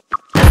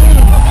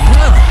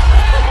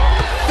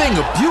 Thing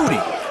of beauty.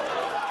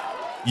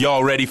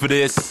 Y'all ready for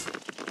this?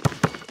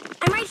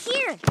 I'm right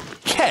here.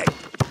 Check.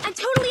 I'm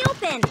totally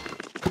open.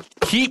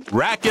 Keep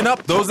racking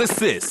up those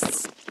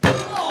assists.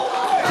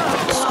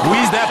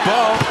 Squeeze that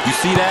ball. You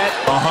see that?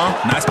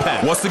 Uh-huh. Nice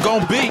pass. What's it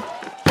gonna be?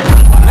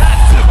 Not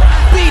to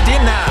be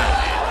denied.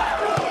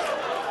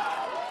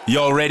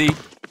 Y'all ready?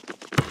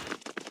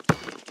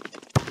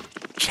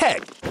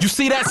 Check. You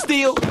see that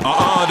steal?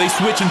 They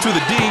switching to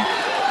the D.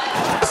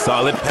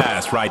 Solid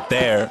pass right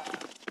there.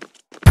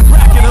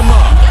 Racking them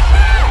up.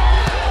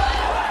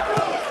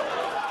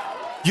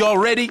 Y'all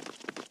ready?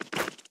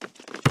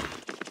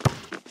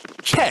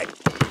 Check.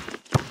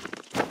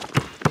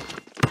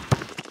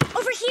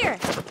 Over here.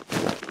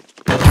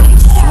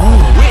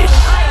 Swish.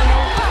 I don't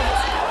know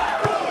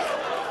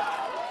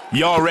what.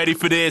 Y'all ready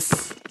for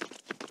this?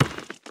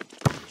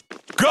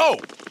 Go!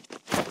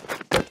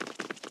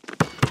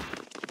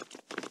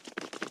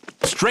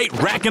 Straight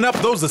racking up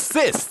those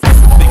assists. Think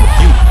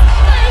of you.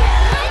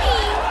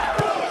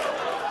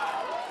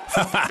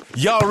 Honey.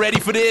 Y'all ready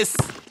for this?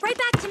 Right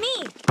back to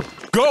me.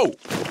 Go!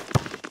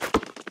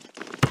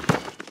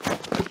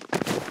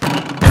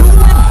 Doing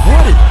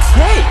what it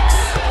takes.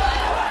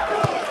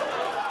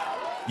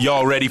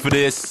 Y'all ready for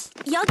this?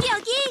 Yogi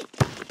Yogi.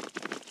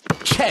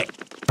 Check.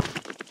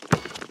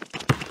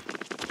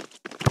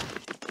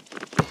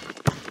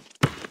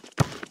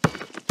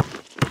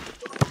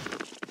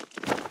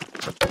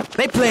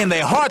 They playing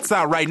their hearts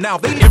out right now.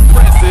 They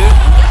impressive.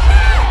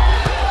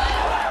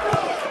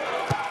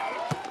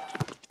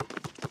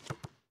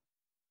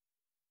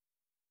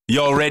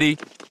 Y'all ready?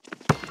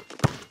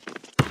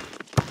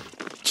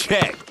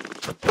 Check.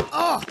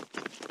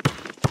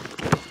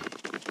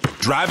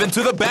 Driving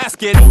to the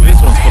basket. Oh, this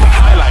one's for the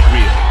highlight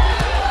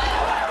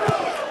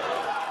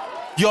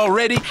reel. Y'all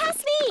ready?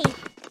 Pass me.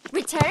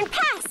 Return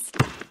pass.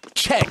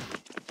 Check.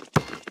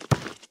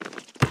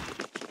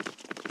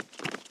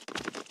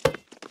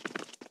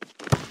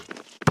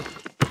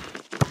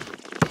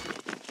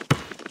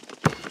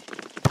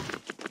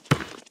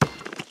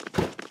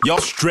 Y'all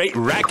straight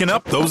racking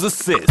up those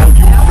assists. You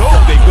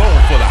know they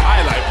going for the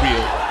highlight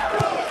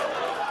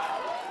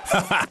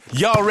reel.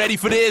 Y'all ready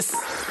for this?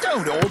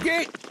 Don't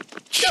Olgate.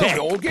 Check.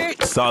 Don't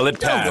Olgate. Solid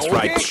pass, Don't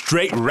right? Olgate.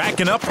 Straight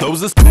racking up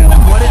those assists. Doing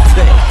what it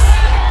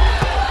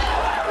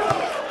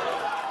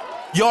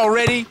takes. Y'all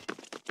ready?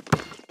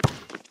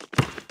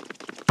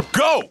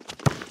 Go!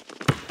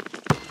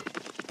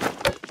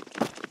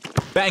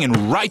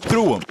 Banging right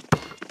through him.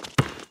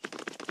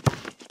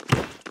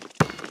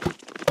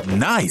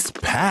 Nice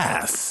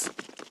pass.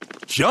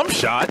 Jump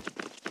shot?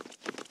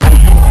 You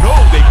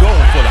know they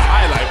going for the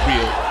highlight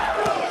reel.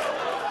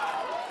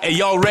 Hey,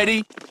 y'all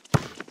ready?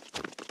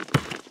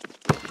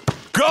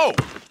 Go!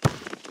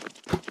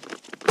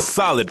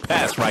 Solid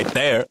pass right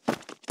there.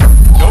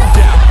 No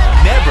doubt.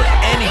 Never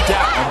any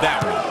doubt on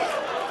that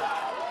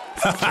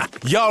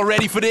one. Y'all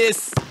ready for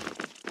this?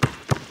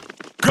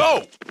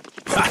 Go!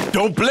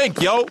 Don't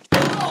blink, yo.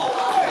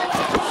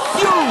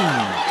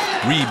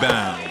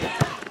 Rebound.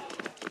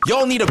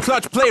 Y'all need a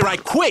clutch play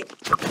right quick.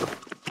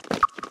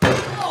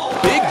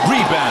 Big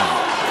rebound.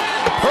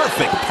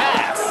 Perfect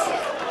pass.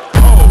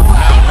 Oh,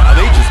 now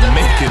they just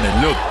making it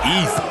look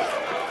easy.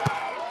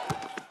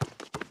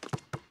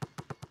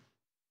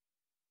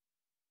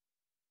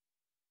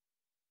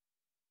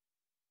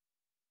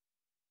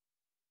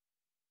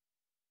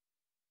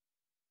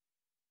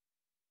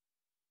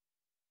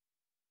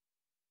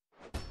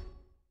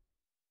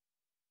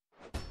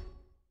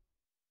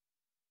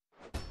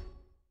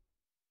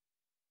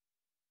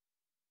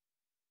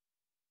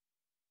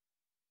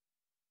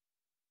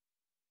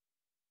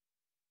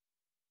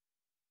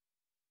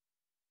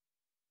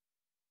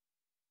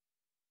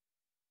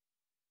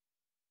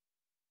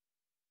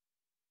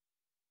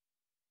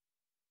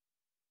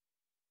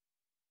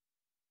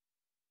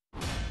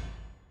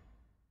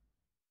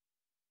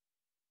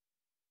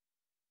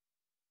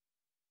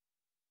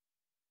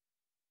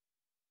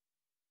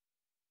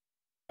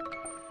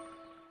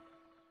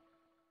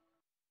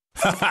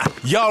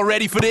 Y'all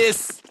ready for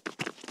this?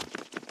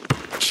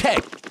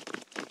 Check.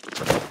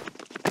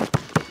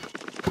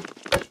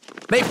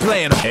 They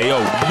playing. Hey, yo,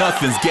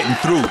 nothing's getting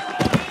through.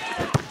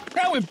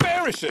 How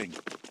embarrassing.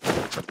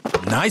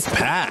 Nice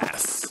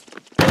pass.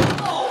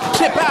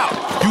 Chip out.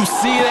 You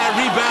see that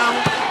rebound?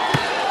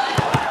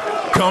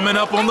 Coming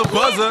up on the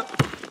buzzer.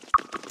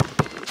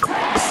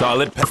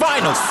 Solid pass.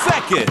 Final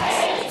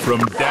seconds. From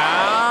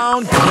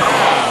downtown.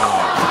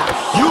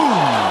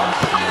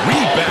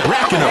 Rebound.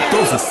 Racking up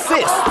those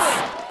assists.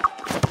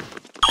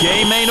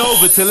 Game ain't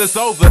over till it's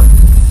over.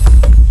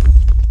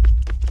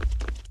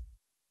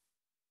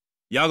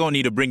 Y'all gonna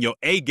need to bring your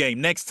A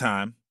game next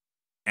time.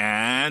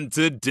 And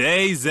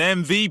today's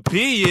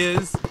MVP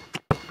is...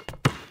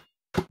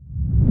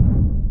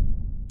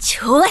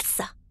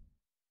 좋았어.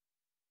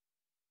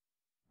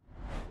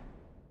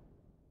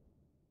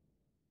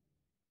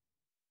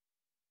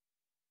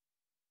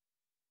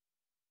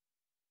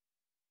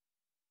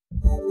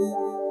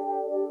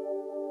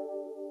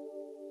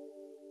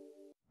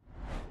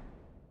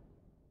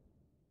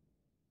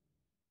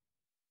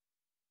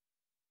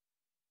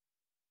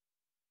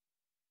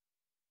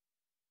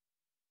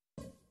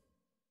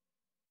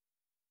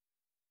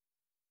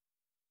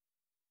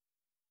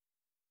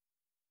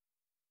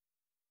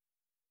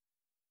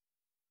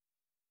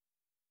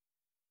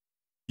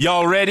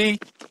 Y'all ready?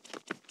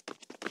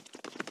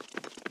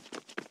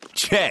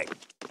 Check.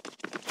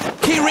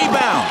 Key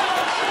rebound.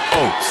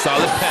 Oh,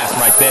 solid pass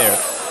right there.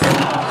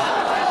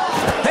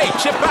 Hey,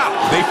 chip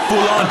out. They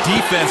full on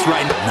defense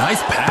right now.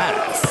 Nice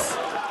pass.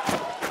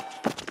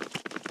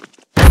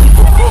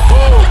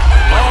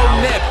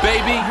 All net,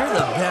 baby. You're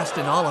the best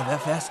in all of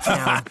FS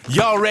Town.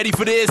 Y'all ready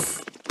for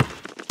this?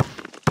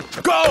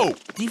 Go!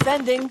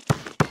 Defending.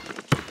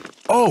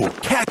 Oh,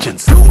 catch and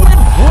doing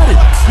what it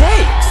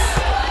takes.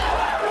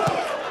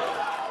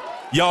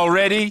 Y'all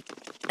ready?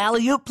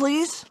 Alley-oop,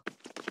 please.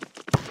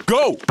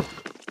 Go!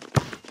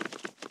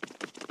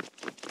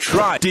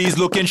 Try. D's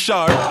looking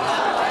sharp.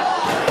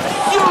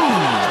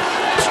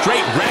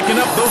 Straight racking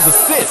up those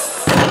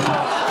assists.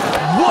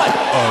 What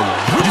a...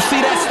 You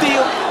see that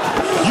steal?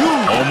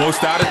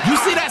 Almost out of... You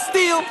see that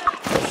steal?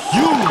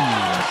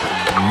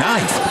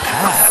 Nice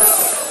pass.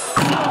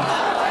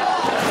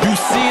 You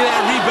see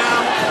that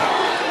rebound?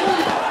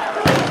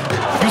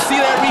 You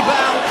see that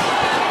rebound?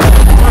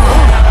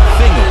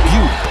 Thing of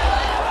beauty.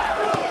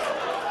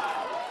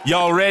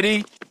 Y'all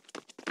ready?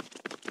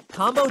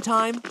 Combo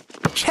time.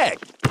 Check.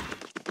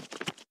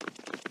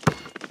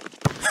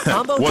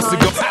 Combo What's time.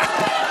 the go?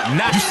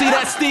 Now you see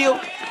that steal?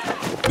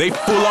 They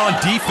full on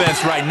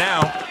defense right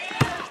now.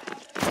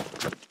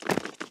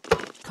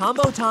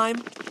 Combo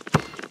time.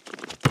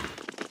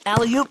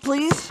 Alley-oop,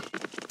 please.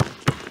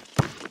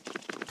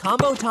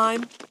 Combo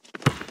time.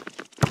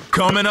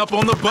 Coming up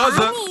on the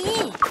buzzer.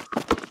 아니,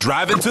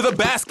 Driving to the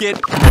basket.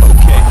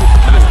 Okay,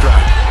 nice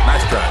drive.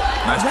 Nice drive.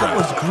 Nice That drive.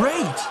 was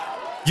great.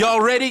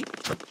 Y'all ready?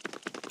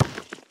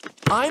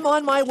 I'm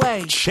on my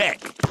way. Check.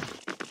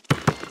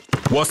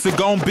 What's it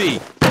gonna be?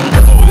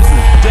 Oh, this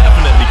is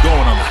definitely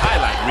going on the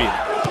highlight reel.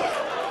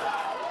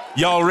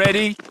 Y'all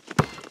ready?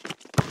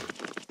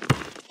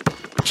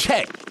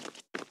 Check.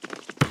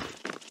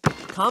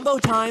 Combo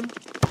time.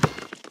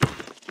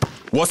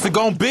 What's it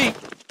gonna be?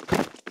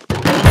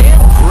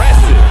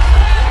 Impressive.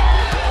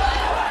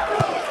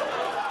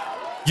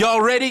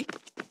 Y'all ready?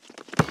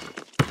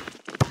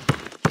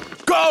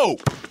 Go!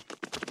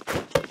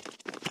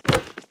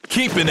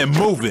 Keeping it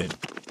moving.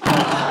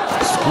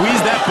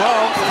 Squeeze that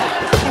ball.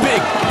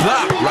 Big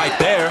block right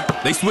there.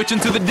 They switch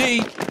into the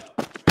D.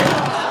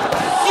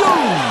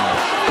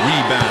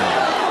 Rebound.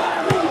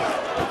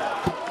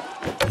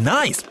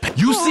 Nice.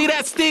 You see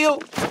that steal?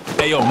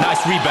 Hey, yo,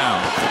 nice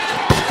rebound.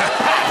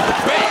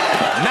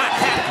 Bam! Not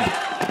happening.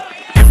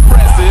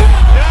 Impressive.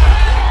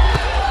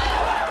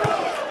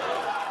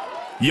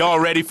 Y'all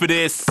ready for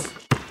this?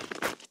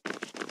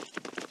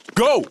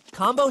 Go!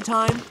 Combo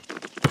time.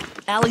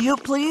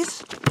 Alley-oop,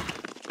 please.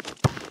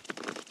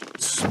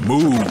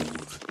 Smooth.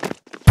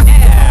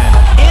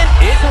 And in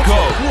it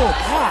goes. Cool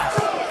pass.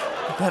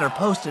 You better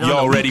post it on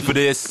Y'all the ready wiki. for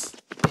this?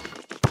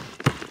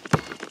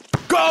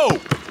 Go!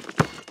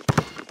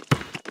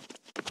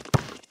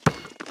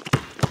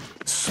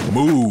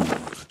 Smooth.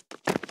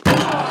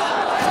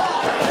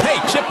 Hey,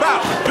 chip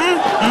out.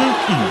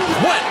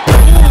 What?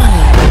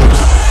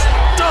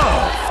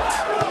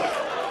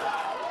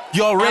 Stuffed.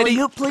 Y'all ready?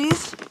 Alley-oop,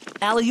 please.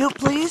 Alley-oop,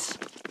 please.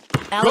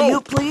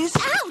 Alley-oop, please.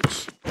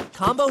 Ouch!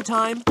 Combo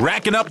time.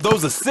 Racking up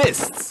those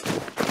assists.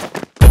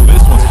 Oh,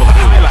 this one's for the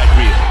highlight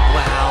reel.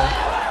 Wow.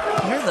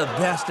 You're the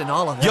best in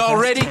all of Y'all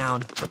FS ready?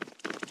 Town.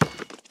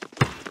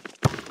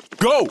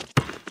 Go!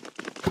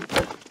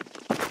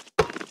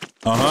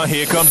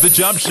 Here comes the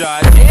jump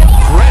shot.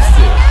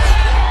 Impressive.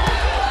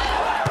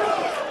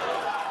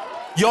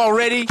 Y'all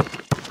ready?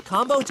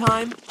 Combo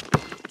time.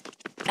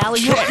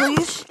 Alley-oop, Check.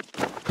 please.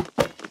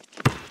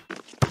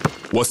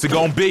 What's it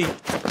gonna be?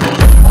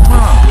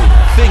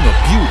 Thing of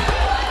beauty.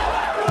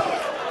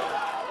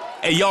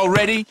 Hey, y'all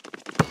ready?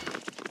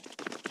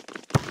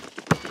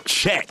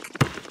 Check.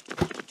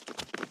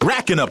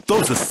 Racking up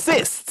those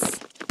assists.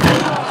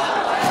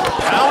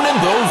 Pounding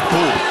those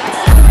bulls.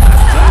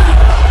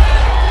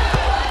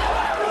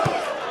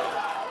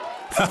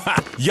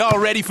 Y'all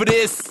ready for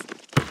this?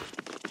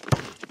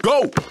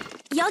 Go!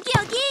 Yogi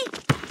Yogi,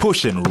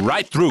 Pushing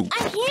right through.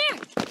 I'm here.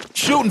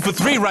 Shooting for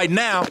three right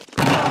now.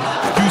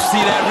 You see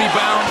that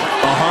rebound?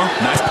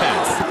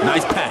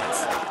 Nice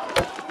pass.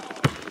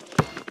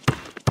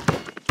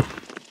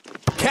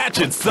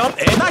 Catching some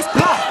and nice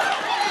block.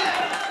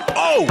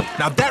 Oh,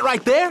 now that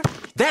right there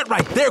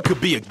could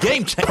be a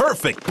game changer.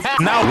 Perfect pass.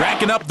 Now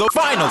racking up the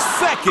final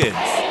seconds.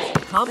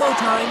 Combo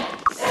time.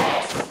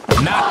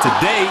 Not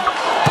today.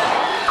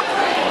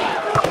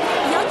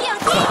 Yogi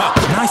Yogi,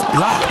 Nice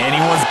block.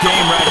 Anyone's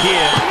game right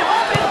here.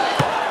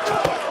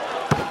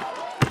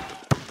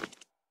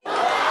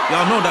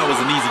 Y'all know that was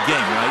an easy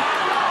game, right?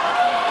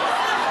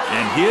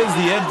 And here's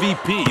the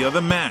MVP of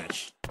the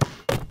match.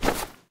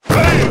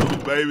 Bam,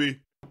 baby.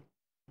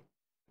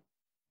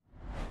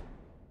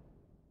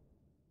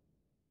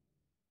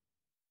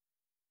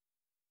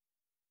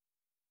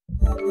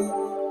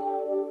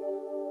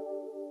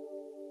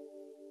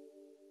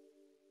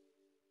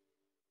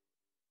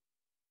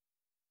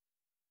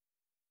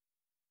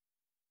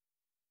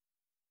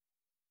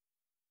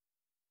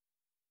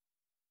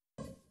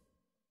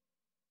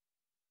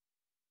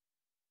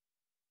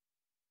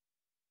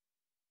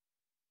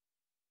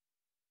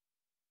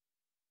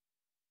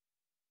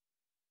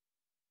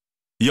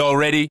 Y'all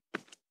ready?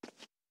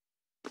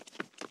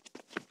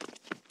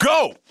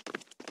 Go!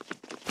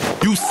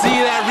 You see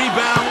that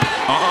rebound?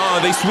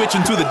 They switch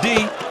into the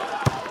D.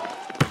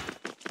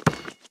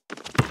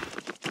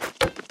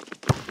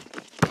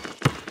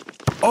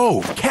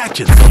 Oh,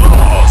 catches.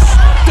 Oh,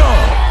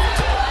 stuffed.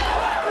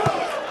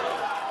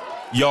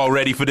 Y'all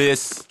ready for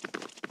this?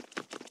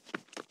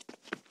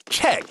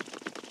 Check.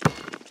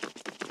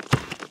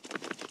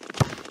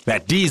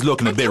 That D's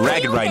looking a bit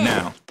ragged right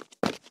now.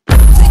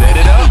 Set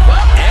it up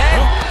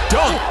and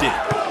dunked it.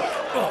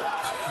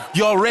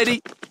 Y'all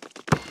ready?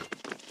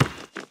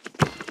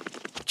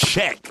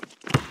 Check.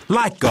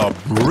 Like a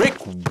brick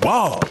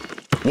wall.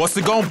 What's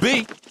it gonna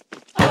be?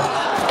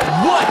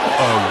 What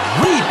a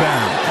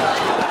rebound.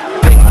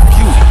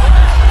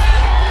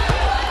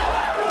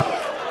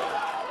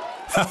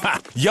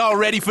 Y'all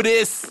ready for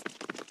this?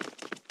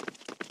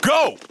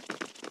 Go!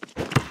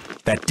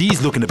 That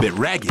D's looking a bit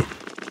ragged.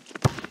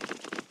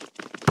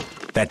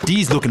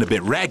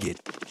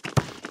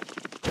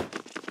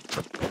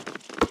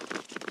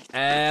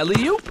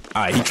 Alley-oop.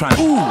 Alright, he trying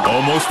to...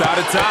 Almost out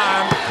of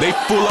time. They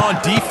full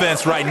on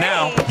defense right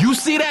now. You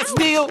see that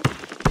steal?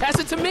 Pass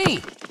it to me.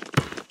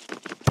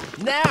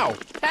 Now.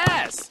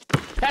 Pass.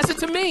 Pass it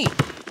to me.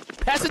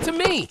 Pass it to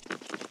me.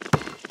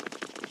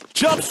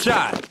 Jump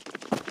shot.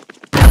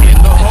 In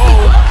the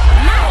hole.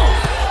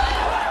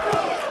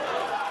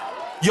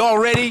 Y'all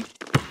ready?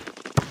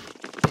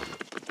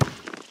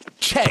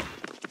 Check.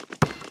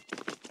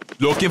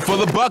 Looking for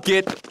the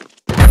bucket. No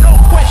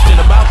question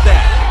about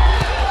that.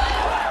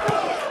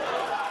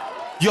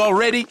 Y'all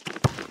ready?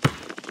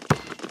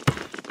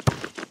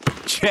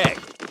 Check.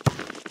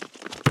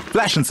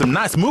 Flashing some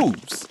nice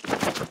moves.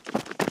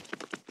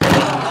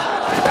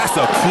 That's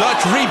That's a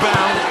clutch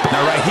rebound.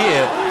 Now right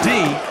here, D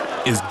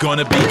is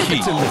gonna be key.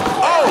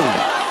 Oh,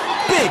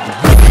 big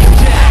wicked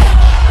jack.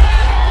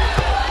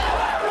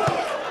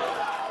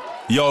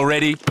 Y'all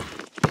ready?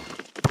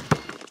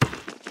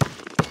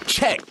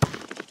 Check.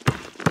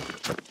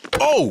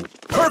 Oh,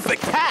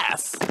 perfect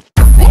pass.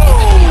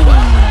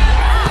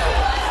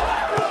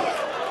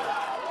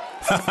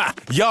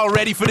 Y'all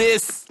ready for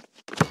this?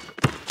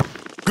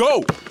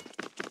 Go!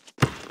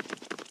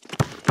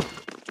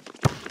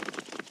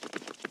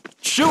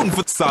 Shooting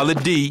for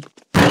solid D.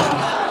 Huge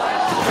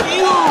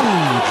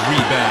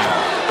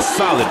rebound.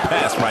 Solid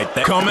pass right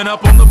there. Coming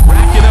up on the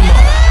racking him up.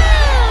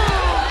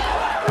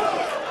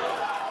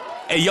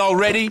 Hey, y'all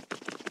ready?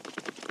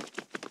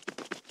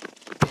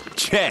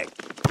 Check.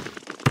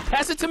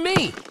 Pass it to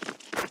me.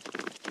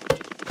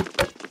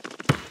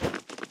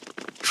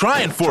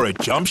 Trying for a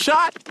jump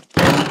shot?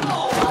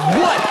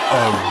 What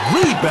a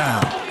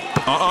rebound!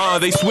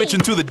 They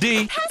switching to the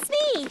D. Pass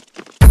me.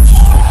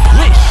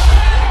 Wish.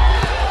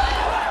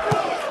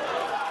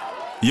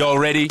 Y'all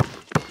ready?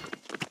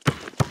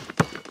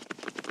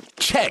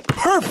 Check.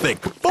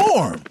 Perfect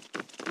form.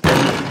 Ooh,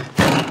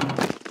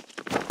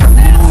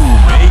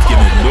 making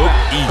it look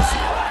easy.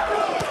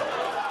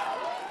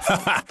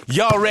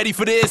 Y'all ready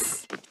for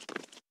this?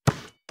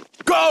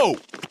 Go!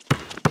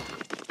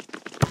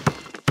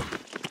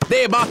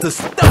 They about to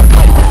stuff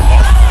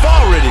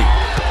authority.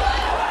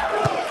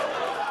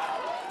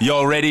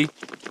 Y'all ready?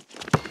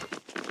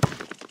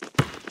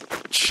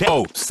 Check.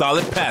 Oh,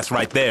 solid pass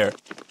right there.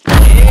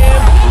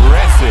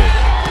 Impressive.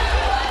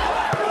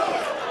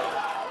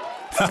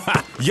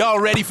 Y'all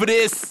ready for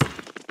this?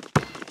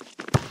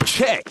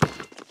 Check.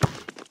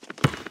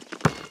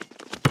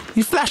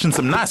 He's flashing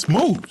some nice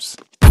moves.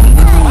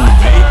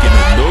 Making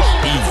it look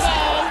easy.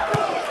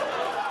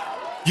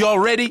 Y'all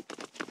ready?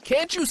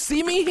 Can't you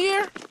see me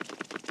here?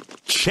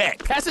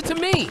 Check. Pass it to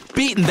me.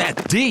 Beating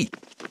that D.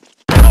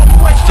 No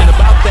question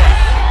about that.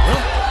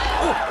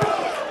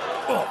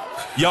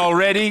 Y'all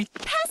ready?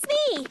 Pass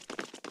me.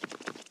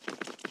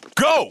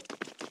 Go!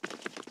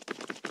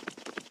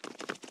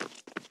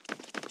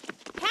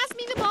 Pass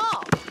me the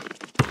ball.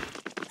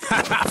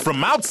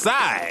 From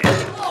outside.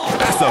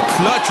 That's a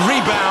clutch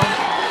rebound.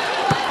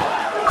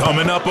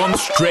 Coming up on the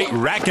straight,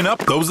 racking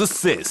up those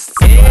assists.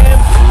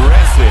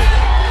 Impressive.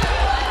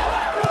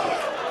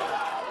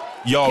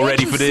 Y'all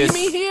ready for this?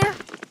 See me here?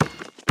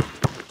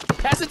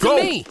 Pass it Go.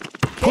 to me.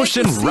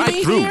 Pushing Can't you see right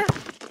me through. here?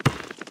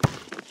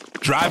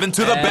 Driving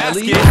to the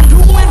basket. Alley.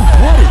 Doing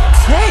what it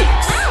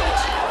takes.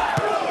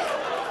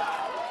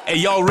 Hey,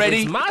 y'all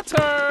ready? It's my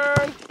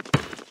turn.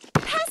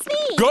 Pass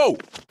me. Go!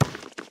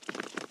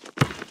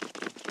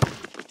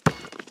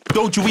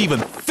 Don't you even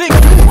think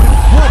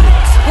what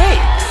it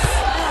takes.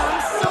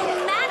 I'm so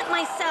mad at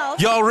myself.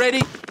 Y'all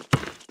ready?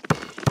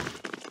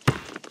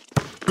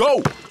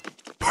 Go!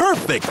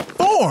 Perfect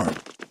form.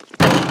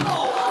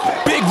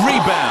 Big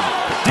rebound.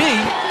 D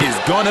is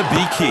gonna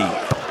be key.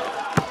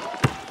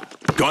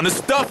 Gonna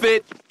stuff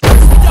it.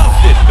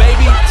 Stuffed it,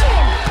 baby. Watch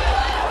him.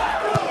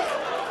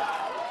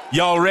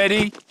 Y'all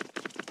ready?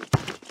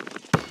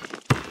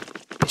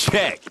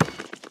 Check.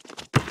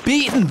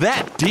 Beating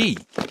that D.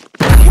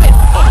 With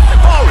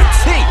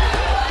authority.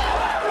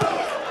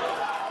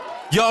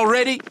 Y'all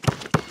ready?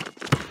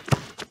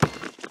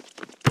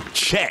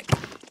 Check.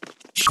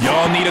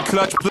 Y'all need a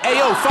clutch play.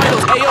 Ayo,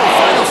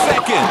 final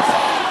seconds.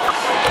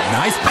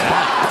 Nice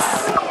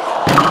pass.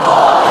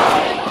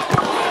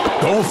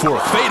 Going for a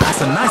fade.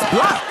 That's a nice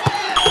block.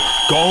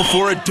 Going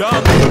for a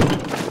dunk.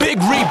 Big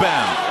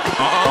rebound.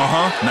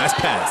 Nice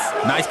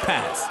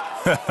pass.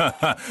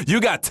 You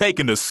got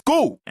taken to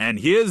school. And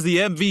here's the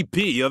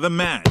MVP of the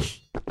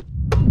match.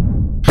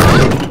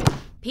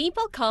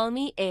 People call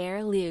me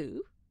Air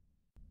Lou.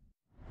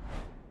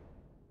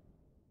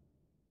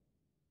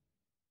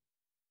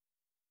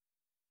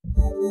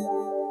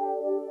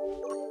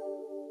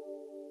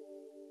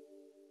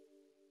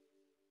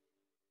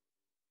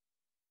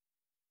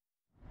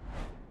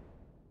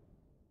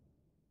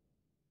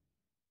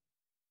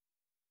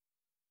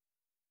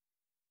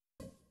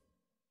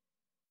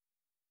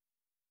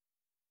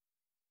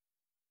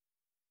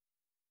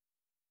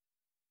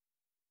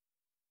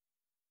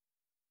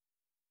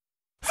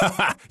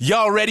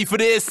 Y'all ready for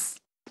this?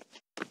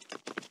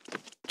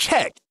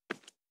 Check.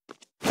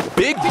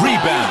 Big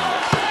rebound.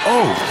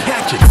 Oh,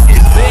 catch it.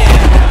 It's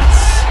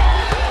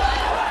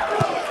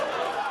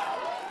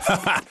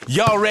theirs.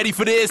 Y'all ready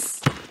for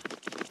this?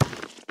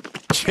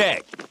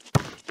 Check.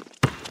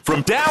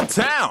 From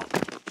downtown.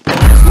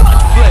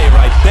 Clutch play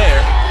right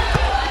there.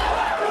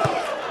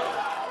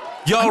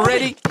 Y'all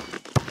ready?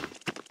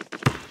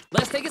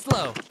 Let's take it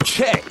slow.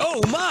 Check. Oh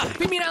my!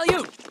 Beat me an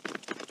alley-oop.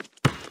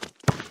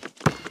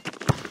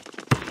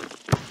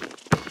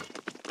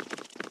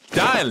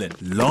 Dialing.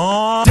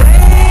 Long.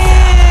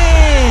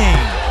 Dang!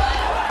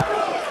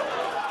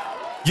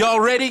 Y'all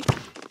ready?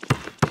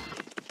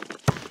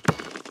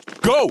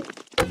 Go!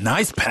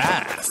 Nice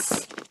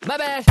pass. My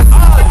bad.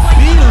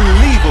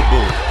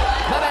 Unbelievable.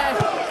 My bad.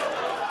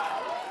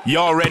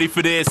 Y'all ready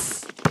for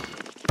this?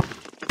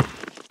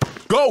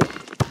 Go!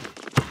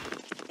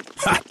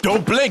 Ha!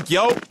 Don't blink,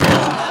 yo.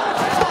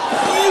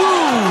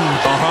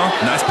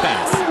 Nice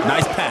pass.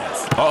 Nice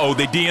pass. Uh-oh,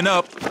 they D'ing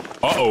up.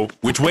 Uh-oh,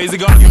 which way is it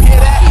going? You hear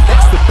that?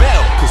 That's the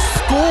bell, because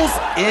school's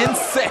in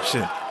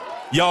session.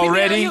 Y'all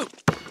ready?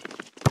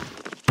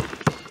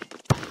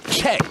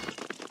 Check.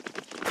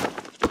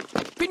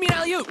 Feed me an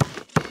alley-oop.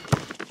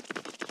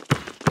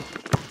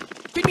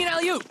 Feed me an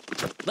alley-oop.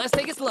 Let's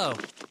take it slow.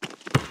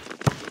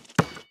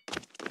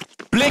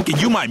 Blink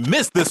and you might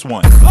miss this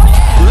one.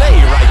 Play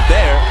right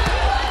there.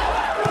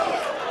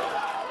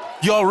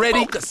 Y'all ready?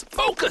 Focus,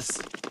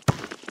 focus.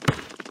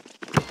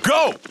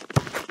 Go!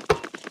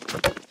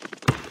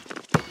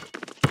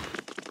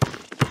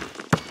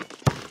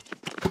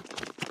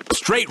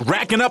 Straight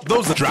racking up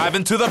those,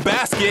 driving to the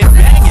basket,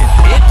 banging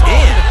it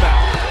in.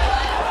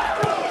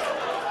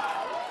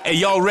 Hey,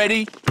 y'all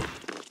ready?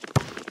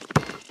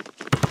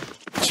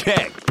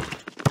 Check.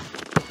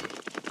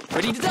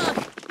 Ready to dunk.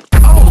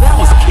 Oh, that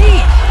was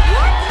key.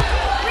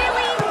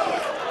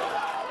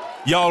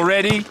 Really? Y'all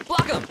ready?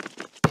 Block him.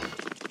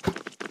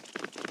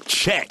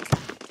 Check.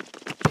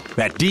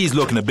 That D's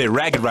looking a bit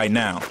ragged right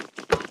now.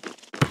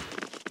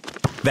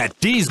 That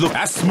D's look,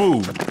 that's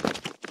smooth. Don't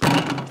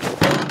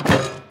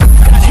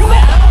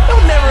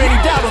never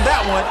any doubt on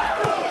that one.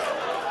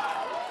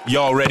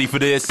 Y'all ready for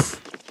this?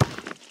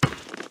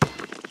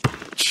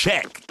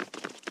 Check.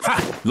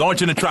 Ha!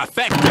 Launching a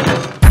trifecta.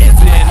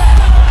 It's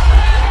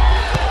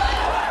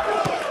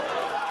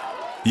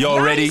in.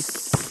 Y'all ready?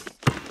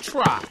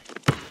 Try.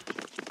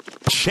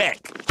 Check.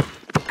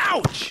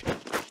 Ouch.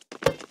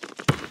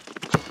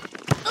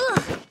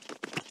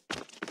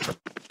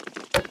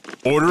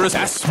 Order us.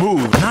 That's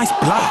smooth. Nice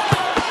block.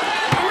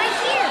 I'm right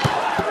here.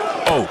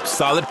 Oh,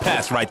 solid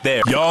pass right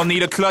there. Y'all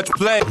need a clutch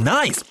play.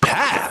 Nice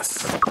pass.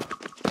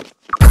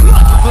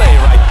 Clutch play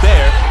right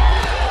there.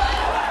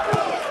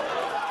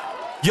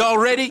 Y'all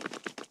ready?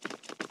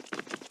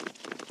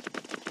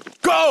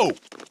 Go!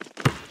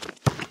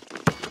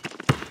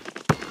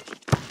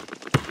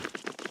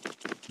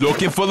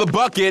 Looking for the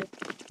bucket.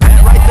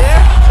 That right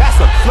there? That's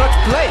a clutch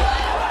play.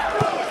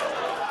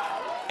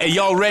 Hey,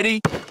 y'all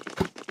ready?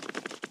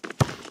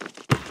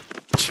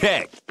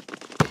 Check.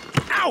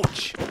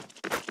 Ouch.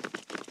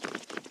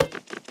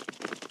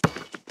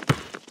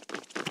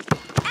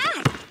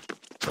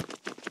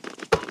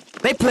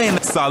 They playing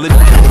the solid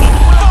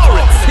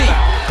authority.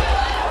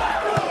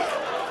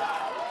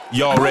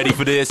 Y'all ready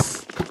for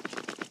this?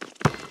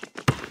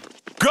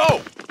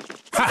 Go!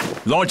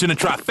 Ha! Launching a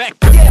trifecta.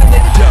 Getting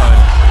it done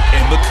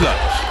in the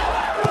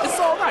clutch. It's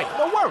all right.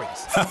 No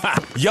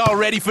worries. Y'all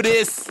ready for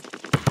this?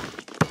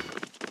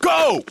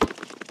 Go!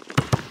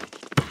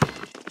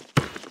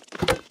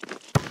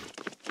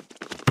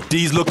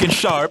 D's looking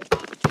sharp.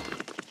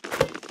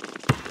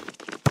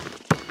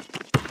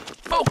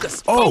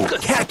 Focus, Oh,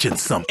 focus. catching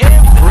some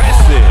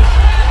impressive.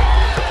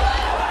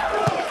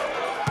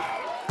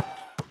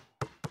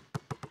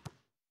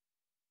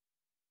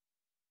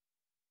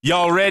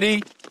 Y'all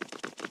ready?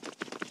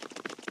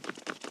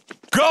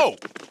 Go!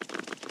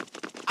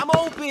 I'm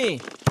open.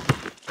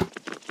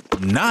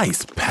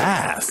 Nice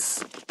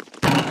pass.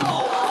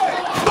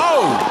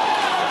 Oh,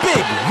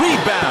 big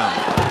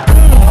rebound.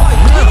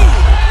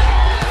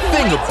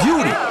 Thing of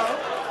beauty.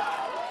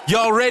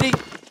 Y'all ready?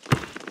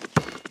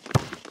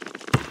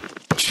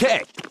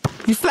 Check.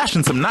 He's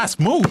flashing some nice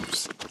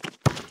moves.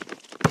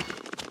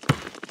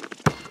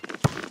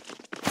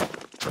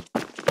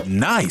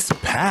 Nice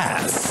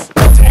pass.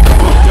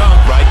 Textbook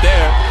dunk right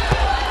there.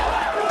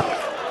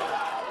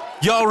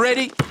 Y'all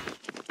ready?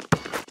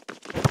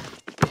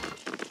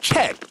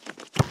 Check.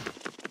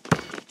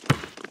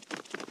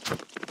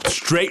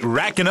 Straight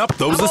racking up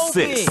those I'm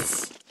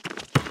assists.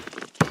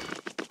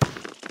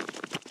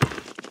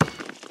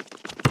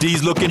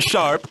 D's looking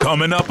sharp,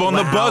 coming up on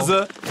the Wow.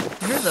 buzzer.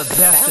 You're the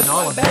best in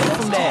all of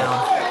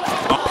Town.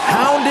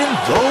 Pounding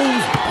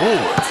those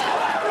boards.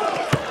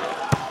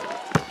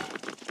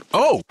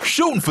 Oh,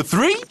 shooting for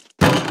three?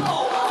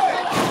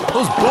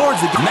 Those boards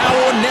are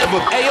now or never.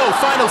 Ayo,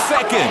 final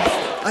seconds.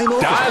 I'm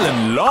open.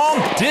 Dialing long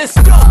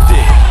distance.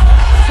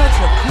 Such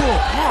a cool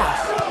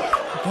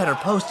pass. Better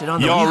post it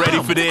on the Y'all ready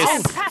rebound. for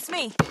this? Pass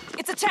me.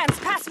 It's a chance.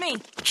 Pass me.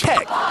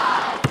 Check.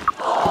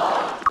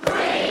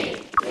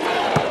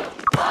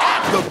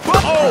 At the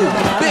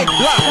oh, big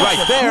block Such right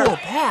a there. cool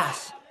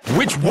pass.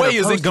 Which way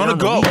is it gonna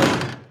go?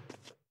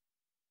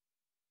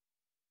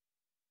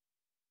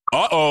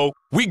 Uh-oh.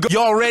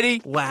 Y'all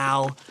ready?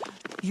 Wow.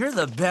 You're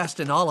the best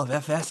in all of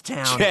FS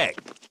Town. Check.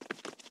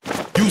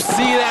 You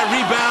see that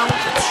rebound?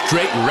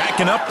 Straight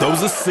racking up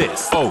those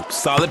assists. Oh,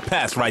 solid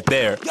pass right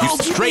there. Yo, You give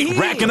me straight here.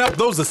 racking up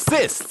those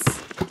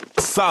assists.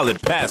 Solid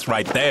pass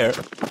right there.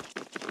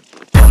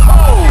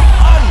 Oh,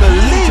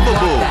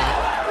 unbelievable.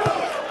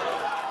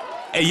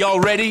 Hey, y'all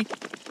ready?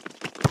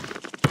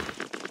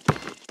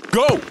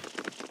 Go.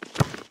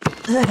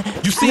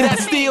 You see that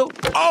steal?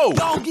 Oh,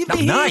 Yo, give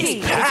me nice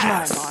here.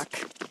 pass.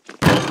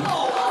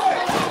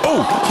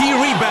 Oh, key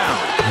rebound.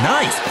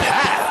 Nice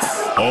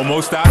pass.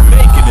 Almost out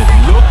making it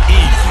look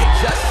easy.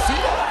 Just see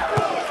that.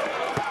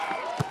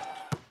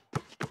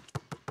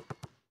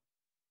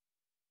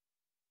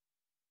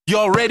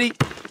 Y'all ready?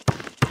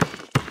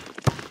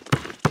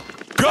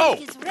 Go!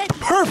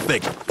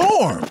 Perfect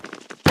form!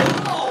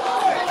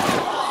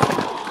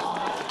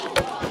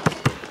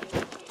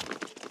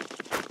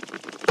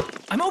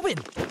 I'm open.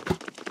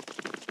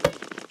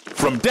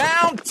 From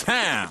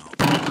downtown.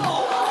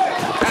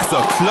 That's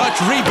a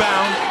clutch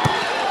rebound.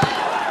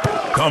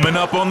 Coming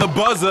up on the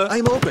buzzer.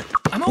 I'm open.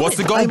 I'm open. What's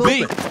it gonna I'm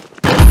be? open.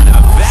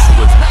 Now that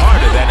was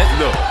harder than it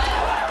looked.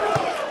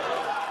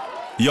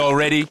 Y'all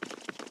ready?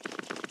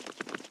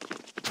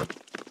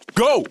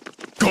 Go!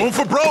 Going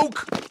for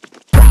broke!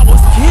 That was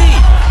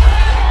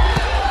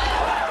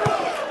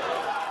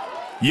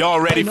key! Y'all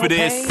ready for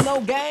this? Pain,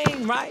 no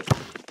gain, right?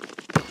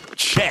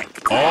 Check.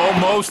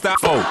 Almost out.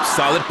 Oh,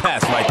 solid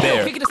pass right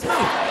there. Kick it to smooth.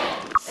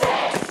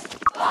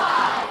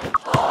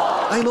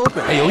 I'm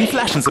open. Hey, yo, he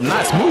flashing some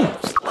nice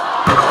moves.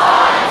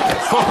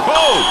 Ho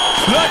ho!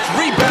 Clutch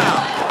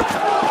rebound!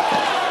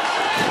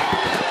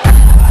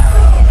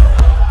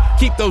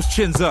 Keep those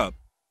chins up.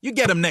 You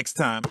get them next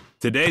time.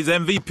 Today's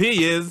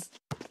MVP is...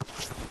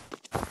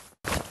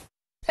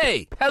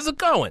 Hey, how's it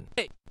going?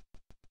 Hey.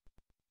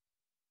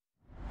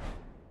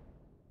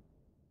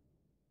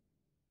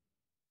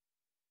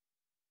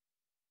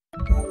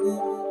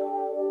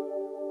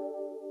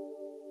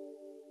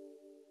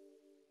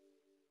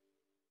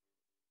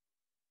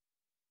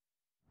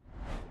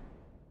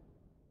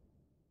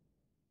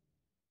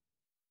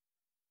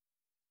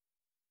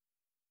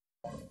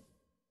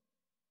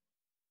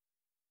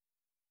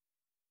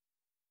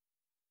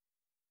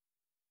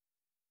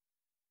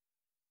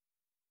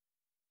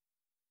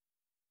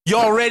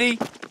 Y'all ready?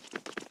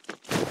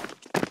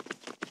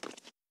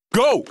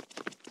 Go!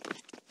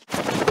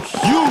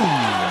 Huge!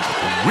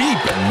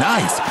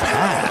 Nice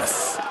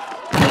pass.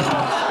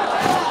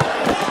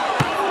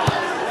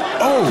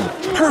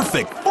 Oh,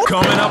 perfect.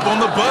 Coming up on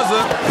the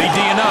buzzer. They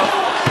D'ing up.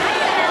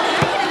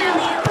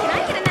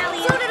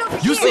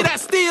 You see that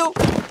steal?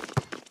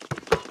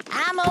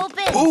 I'm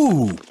open.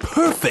 Ooh,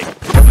 perfect.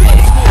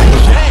 Big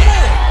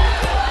jam.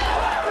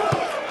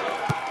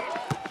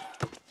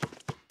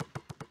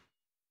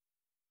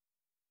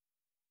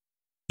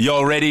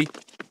 Y'all ready?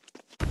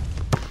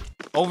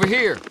 Over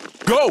here.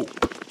 Go!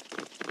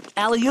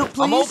 Alley-oop,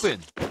 please. I'm open.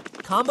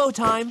 Combo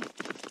time.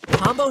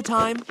 Combo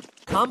time.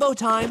 Combo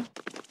time.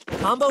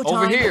 Combo time.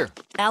 Over here.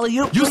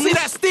 Alley-oop, You please. see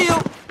that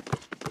steal?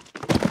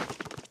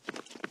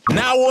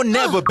 Now or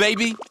never,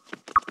 baby.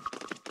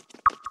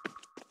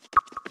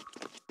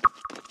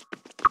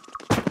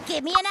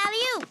 Give me an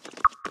alley-oop.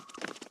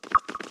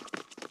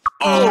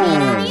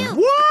 Oh,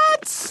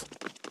 what?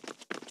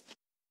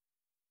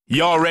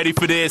 Y'all ready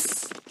for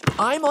this?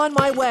 I'm on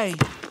my way.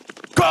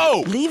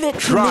 Go! Leave it to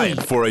Trying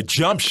me. for a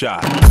jump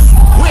shot.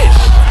 Swish!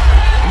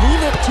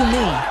 Leave it to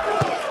me.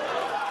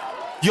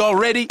 Y'all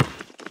ready?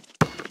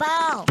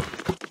 Ball.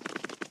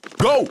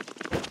 Go!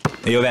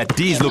 Hey, yo, that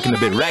D's looking a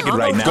bit ragged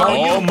right now. Go.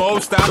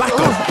 Almost out like a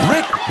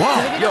brick.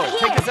 Wow. Yo,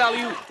 take this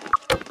alley-oop.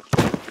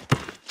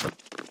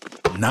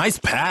 Nice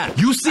pass.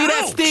 You see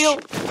that steal?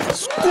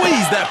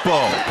 Squeeze that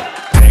ball.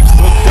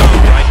 Textbook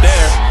dunk right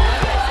there.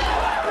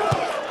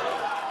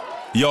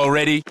 Y'all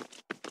ready?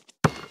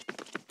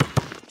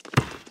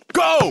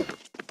 Go!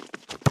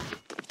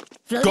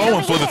 Float it Going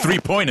over for the here.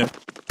 three-pointer.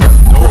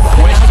 No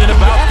question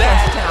about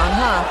that. Town,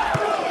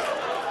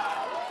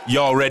 huh?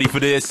 Y'all ready for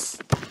this?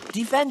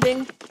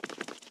 Defending.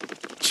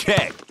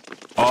 Check.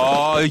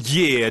 Oh,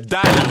 yeah.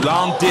 Diving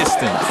long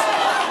distance.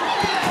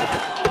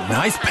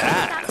 Nice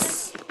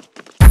pass.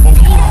 Oh, you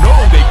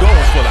know they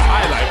going for the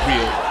highlight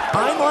reel.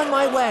 I'm on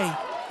my way.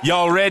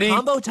 Y'all ready?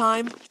 Combo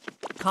time.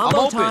 I'm Combo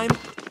open. time.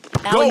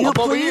 Go. Alley-oop, Up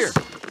over please. here.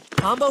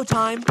 Combo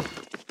time.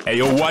 Hey,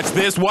 yo, watch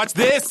this, watch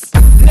this.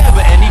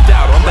 Never any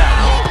doubt on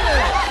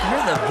that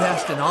You're the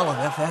best in all of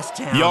FS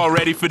Town. one. Y'all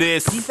ready for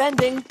this?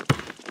 Defending.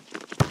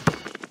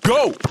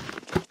 Go.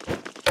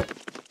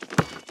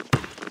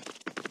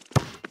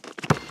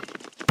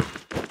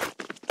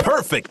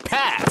 Perfect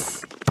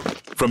pass.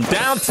 From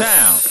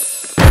downtown.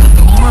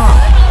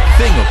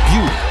 Thing of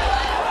beauty.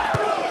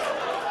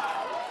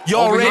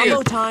 Y'all Over ready?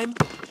 Combo time.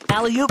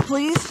 Alley-oop,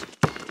 please.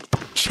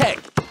 Check.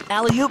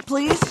 Alley-oop,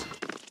 please.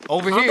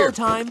 Over Combo here.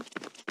 time.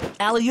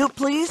 Alley-oop,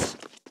 please.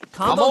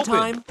 Combo open.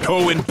 time.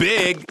 Going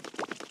big.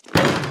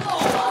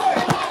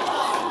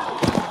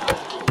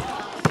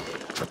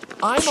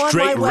 I'm on my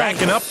Straight way.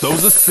 racking up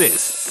those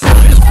assists. This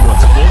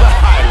one's for the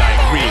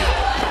highlight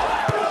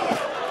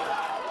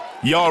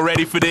reel. Y'all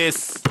ready for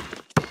this?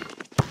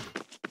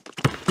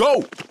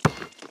 Go.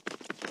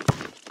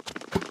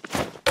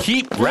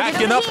 Keep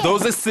racking up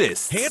those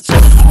assists. I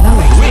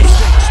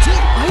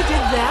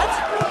did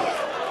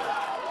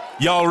that.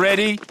 Y'all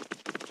ready?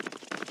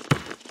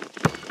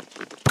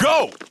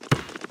 Go!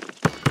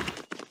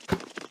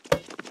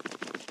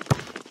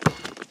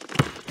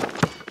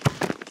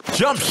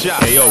 Jump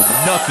shot. Hey, yo,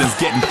 nothing's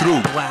getting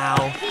through.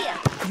 Wow.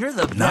 You're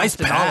the Nice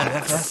best in all of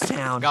pass. FS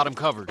Town. Got him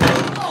covered.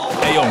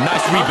 Hey, yo,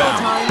 nice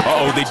rebound.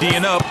 Uh-oh, they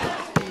D'ing up.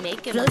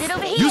 Make him Float it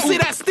over here. You see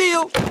that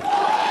steal?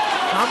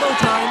 Combo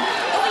time.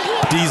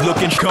 D's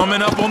looking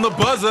coming up on the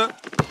buzzer.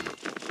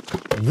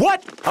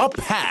 What a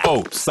pass.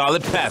 Oh,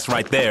 solid pass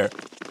right there.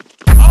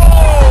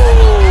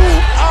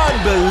 Oh,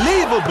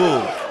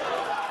 unbelievable.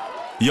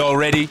 Y'all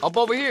ready? Up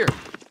over here.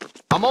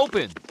 I'm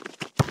open.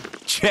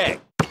 Check.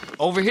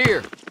 Over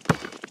here.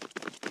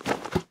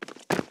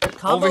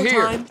 Combo Over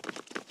here. time.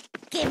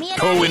 Give me an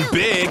Going alley-oop.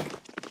 big.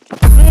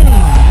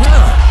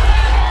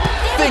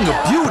 Thing of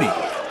beauty.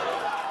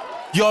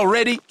 Y'all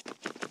ready?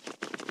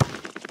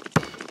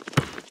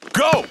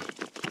 Go!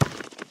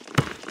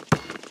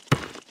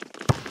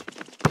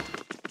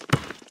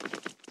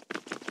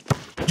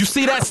 You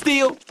see that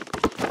steal?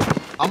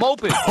 I'm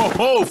open.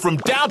 Oh, from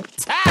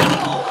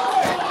downtown.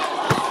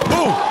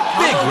 Boom,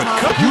 big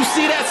recovery. You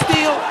see that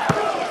steal?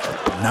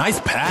 Nice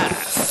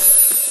pass.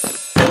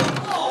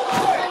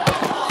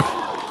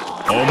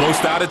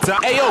 Almost out of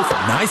time. Ayo,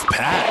 nice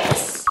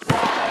pass.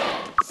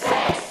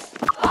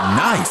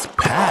 Nice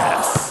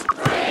pass.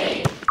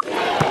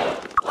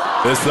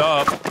 It's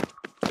up.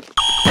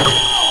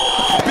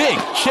 Big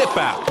chip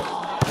out.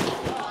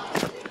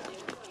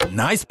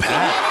 Nice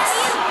pass.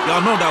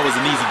 Y'all know that was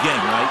an easy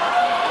game, right?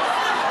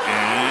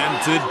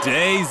 And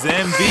today's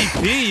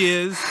MVP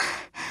is...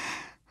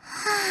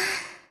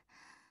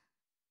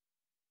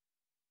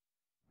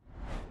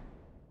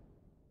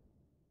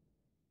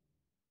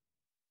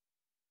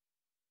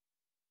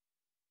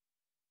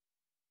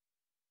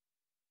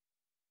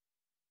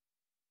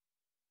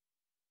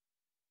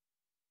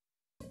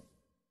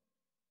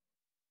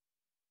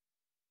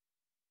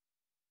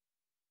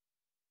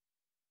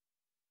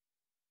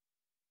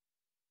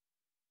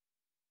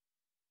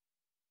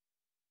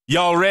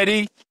 Y'all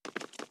ready?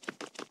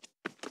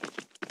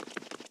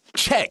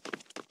 Check.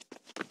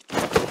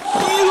 Huge!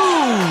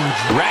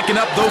 Racking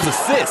up those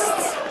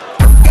assists.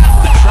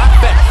 Got the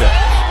trifecta.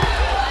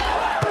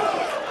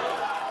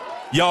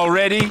 Y'all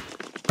ready?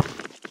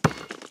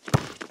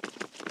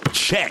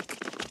 Check.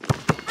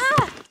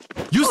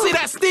 You see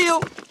that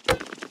steal?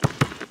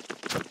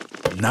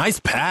 Nice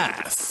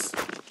pass.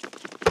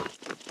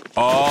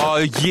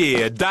 Oh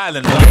yeah,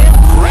 dialing up.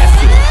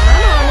 Impressive.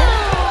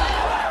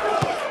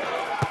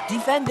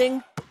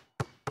 Defending.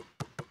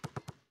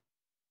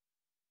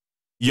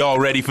 Y'all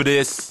ready for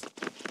this?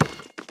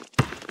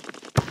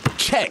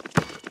 Check.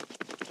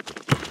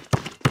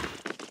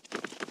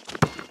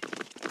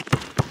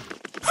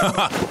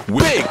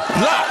 Big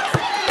block.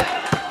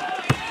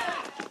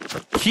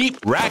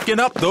 Keep racking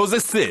up those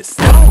assists.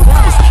 Oh,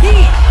 that was Good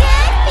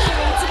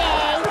feeling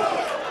today.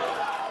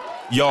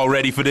 key. Y'all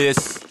ready for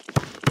this?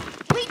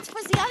 Reach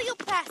for the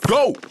alley-oop pass.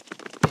 Go.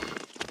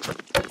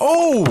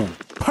 Oh,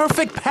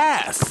 perfect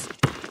pass.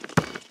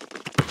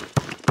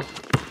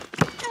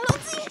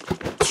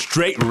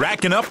 Straight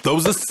racking up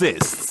those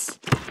assists.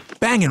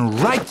 Banging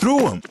right through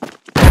them.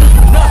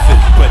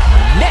 Nothing but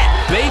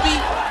net, baby.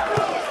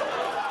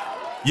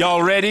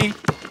 Y'all ready?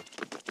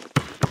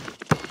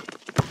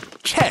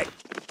 Check.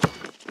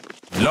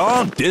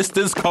 Long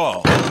distance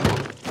call. Keeps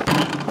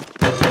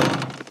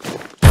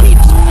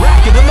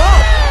racking them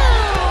up.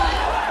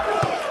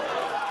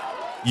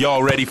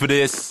 Y'all ready for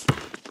this?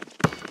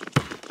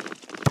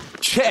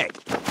 Check.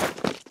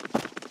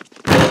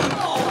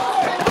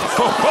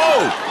 Ho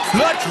ho!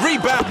 Clutch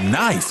rebound.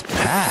 Nice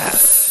pass.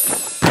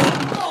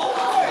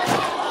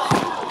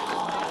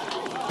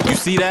 You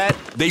see that?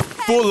 They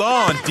full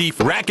on deep,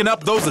 racking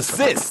up those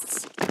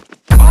assists.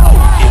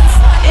 Oh, it's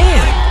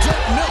in.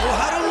 Don't know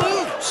how to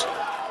lose.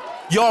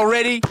 Y'all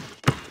ready?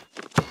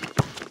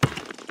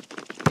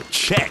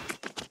 Check.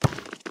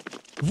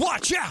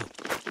 Watch out.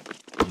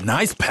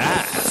 Nice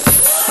pass.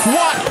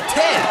 SWAT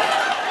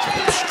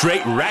 10.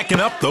 Straight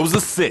racking up those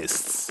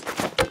assists.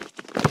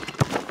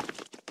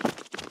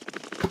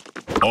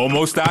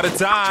 Almost out of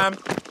time.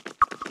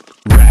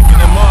 Racking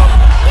them up.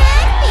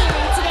 Good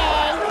feeling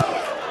today.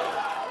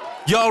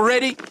 Y'all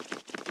ready?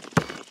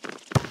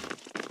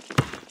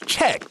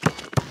 Check.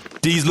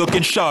 D's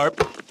looking sharp.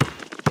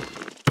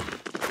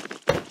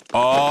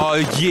 Oh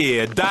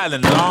yeah,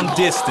 dialing long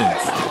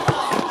distance.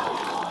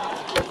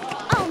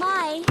 Oh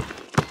my.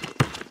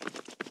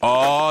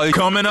 Oh,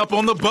 coming up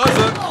on the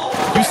buzzer.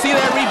 You see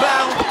that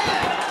rebound?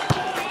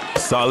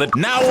 Solid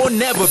now or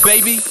never,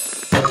 baby.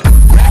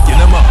 Racking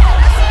them up.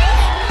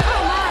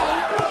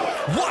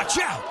 Watch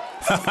out.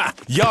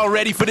 Y'all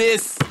ready for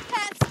this?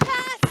 Pass,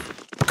 pass.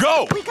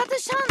 Go! We got the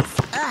chance.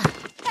 Pass,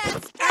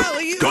 pass.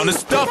 Alley-oop. Gonna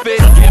stuff it.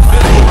 Get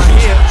physical right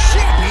here.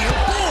 Champion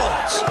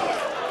balls.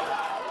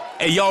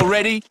 Hey, y'all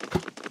ready?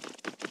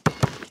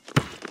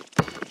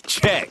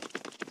 Check.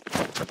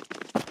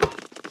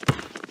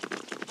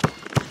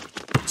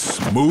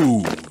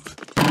 Smooth.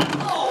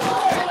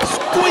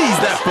 Squeeze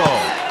that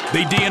ball.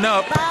 They D'ing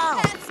up.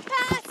 Pass,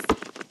 pass.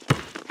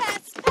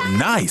 Pass, pass.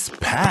 Nice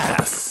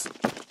pass.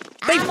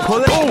 They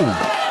pull it. Oh,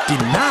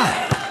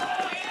 denied.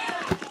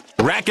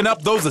 Racking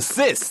up those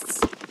assists.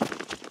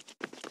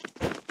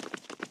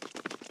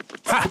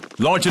 Ha!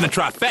 Launching a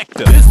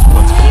trifecta. This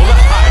one's full of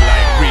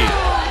highlight reel.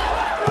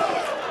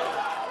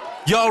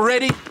 Y'all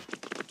ready?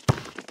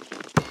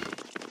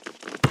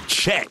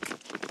 Check.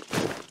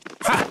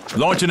 Ha!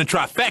 Launching a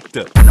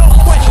trifecta. No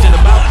question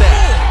about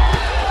that.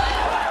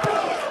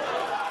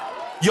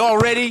 Y'all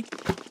ready?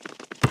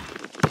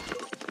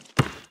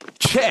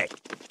 Check.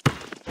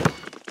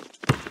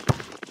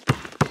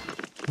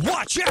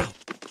 Watch out.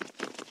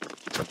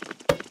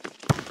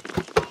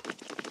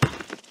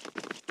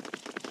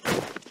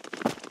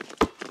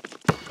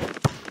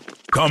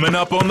 Coming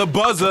up on the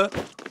buzzer.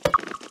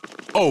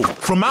 Oh,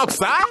 from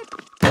outside?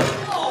 You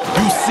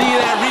see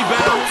that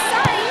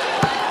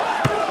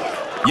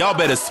rebound? Y'all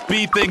better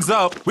speed things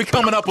up. We're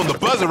coming up on the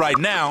buzzer right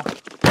now.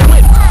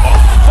 With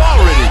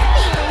authority.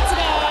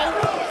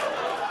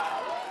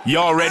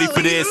 Y'all ready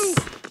for this?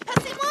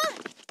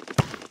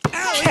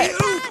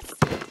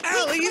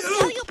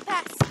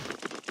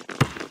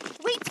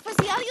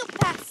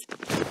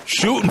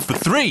 Shooting for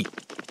three.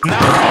 Now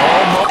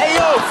almost. Hey,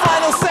 yo,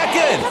 final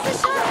second.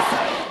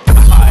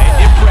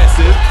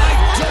 Impressive. I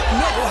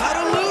don't know how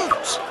to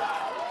lose.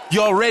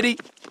 Y'all ready?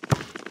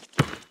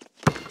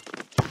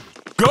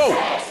 Go.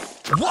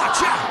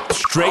 Watch out.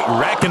 Straight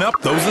racking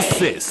up those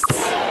assists.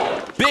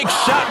 Big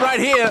shot right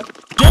here.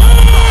 Damn.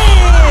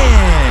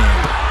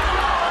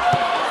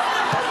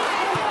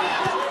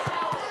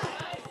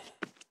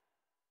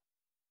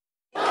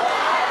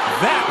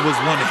 That was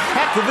one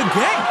heck of a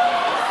game.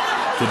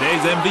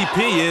 Today's MVP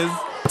is...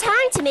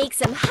 Time to make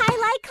some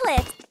highlight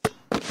clips.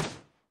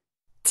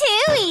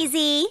 Too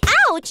easy.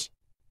 Ouch!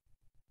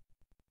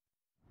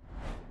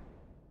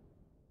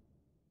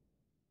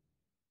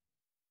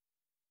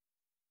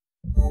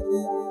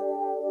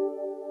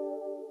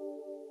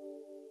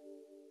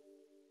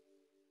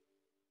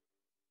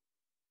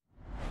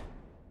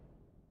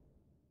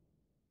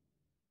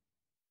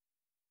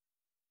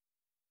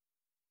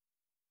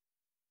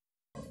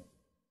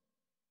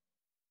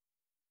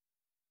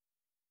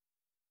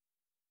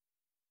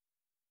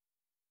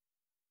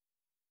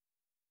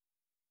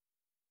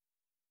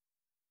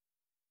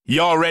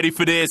 Y'all ready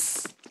for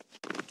this?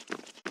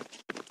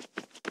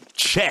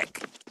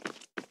 Check.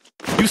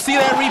 You see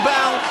that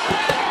rebound?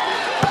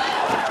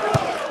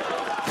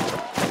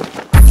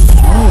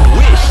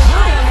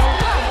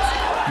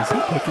 Is he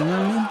picking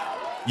on me?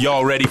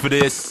 Y'all ready for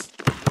this?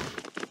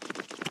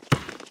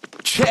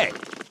 Check.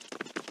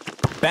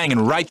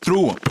 Banging right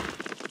through him.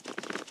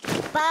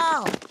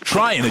 Foul.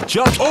 Trying to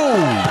jump. Oh!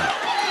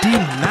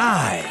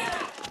 Denied.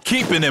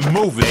 Keeping it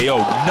moving. Yo,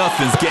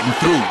 nothing's getting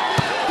through.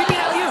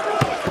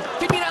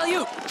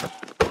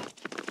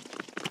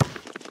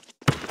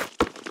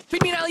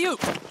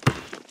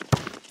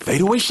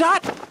 Fadeaway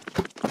shot? Oh,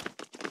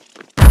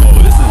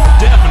 this is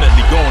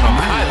definitely going on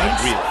the highlight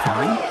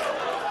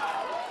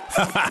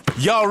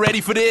reel. Y'all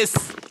ready for this?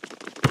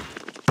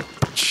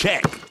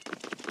 Check.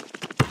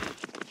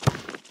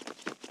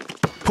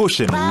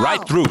 Pushing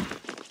right through.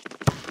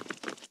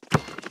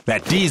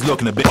 That D's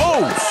looking a bit.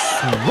 Oh,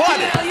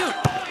 swatted.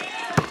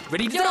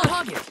 Ready to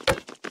dunk it.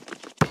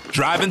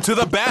 Driving to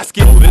the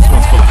basket. Oh, this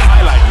one's for the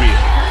highlight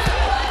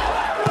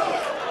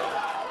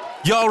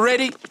reel. Y'all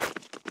ready?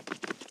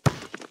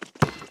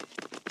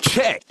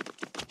 Check.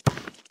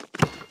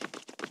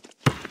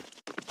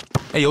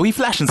 Hey, yo, he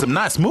flashing some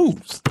nice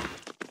moves.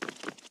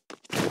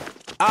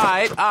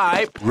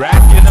 Aight,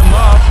 racking them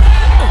up.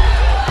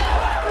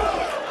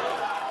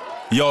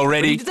 Y'all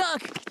ready? Ready to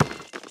dunk.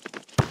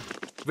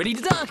 Ready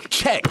to dunk.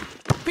 Check.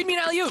 Beat me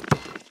an alley-oop.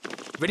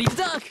 Ready to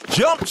dunk.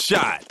 Jump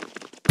shot.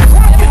 My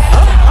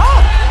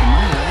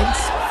legs,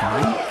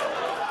 fine.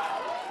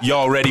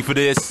 Y'all ready for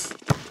this?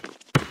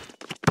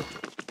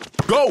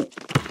 Go.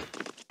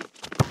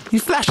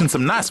 He's flashing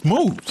some nice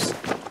moves.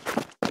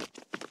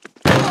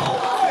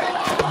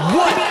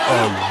 What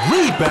a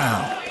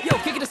rebound! Yo,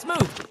 kick it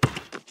smooth.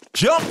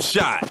 Jump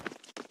shot.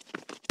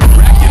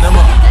 Racking them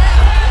up.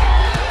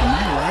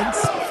 My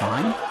legs,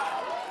 fine.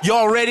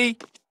 Y'all ready?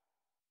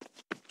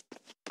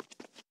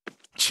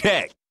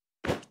 Check.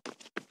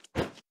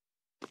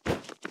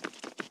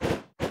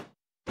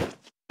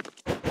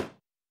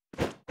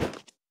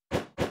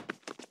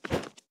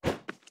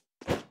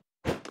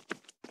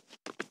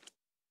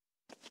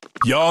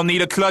 Y'all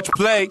need a clutch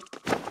play.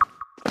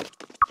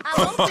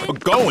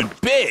 Going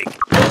big.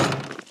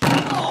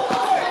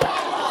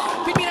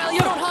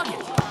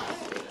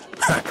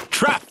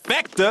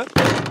 Trifecta.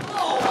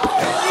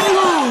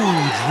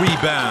 Huge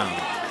rebound.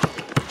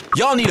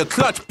 Y'all need a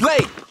clutch play.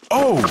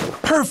 Oh,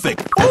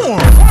 perfect form.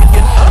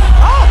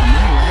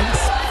 My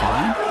legs,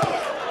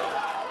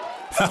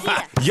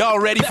 fine. Y'all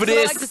ready for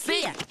this? Like to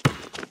see.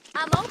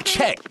 I'm open.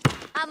 Check.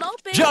 I'm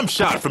open. Jump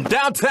shot from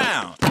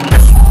downtown.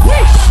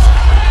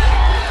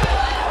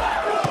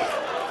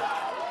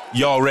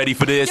 Y'all ready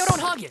for this? Yo,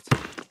 don't hog it.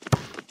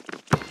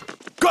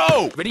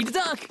 Go! Ready to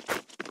dunk.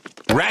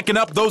 Racking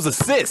up those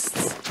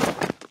assists.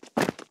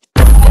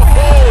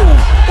 Oh,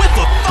 with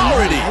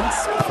authority.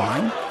 Legs,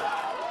 fine.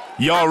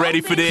 Y'all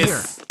ready for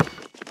this?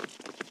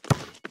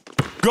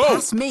 Go!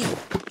 Pass me.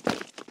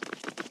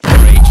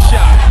 Great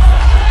shot.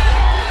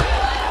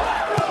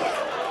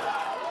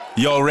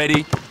 Y'all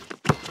ready?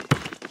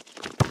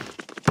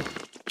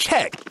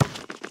 Check.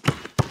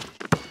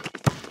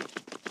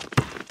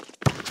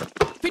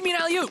 Beat me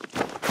an alley-oop.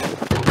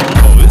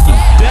 Oh, this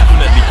is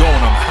definitely going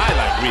on the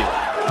highlight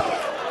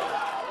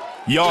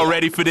reel. Y'all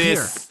ready for this?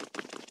 Here.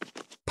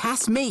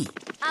 Pass me.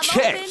 I'm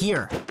Check. open.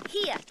 Here.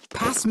 Here.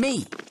 Pass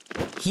me.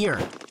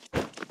 Here.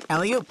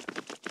 Alley-oop.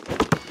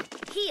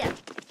 Here.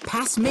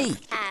 Pass me.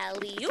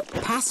 Alley-oop.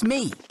 Pass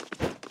me.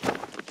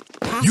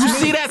 Pass You me.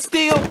 see that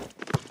steal?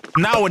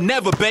 Now or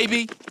never,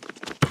 baby.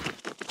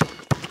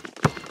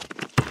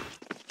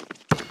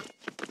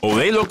 Oh,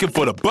 they looking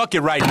for the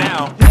bucket right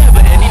now. Never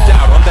any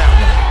doubt on that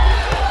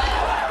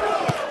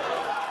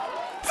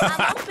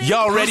one.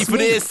 Y'all ready for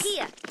this?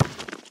 Here.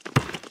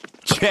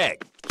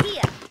 Check.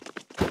 Here.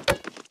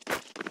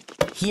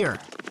 Here.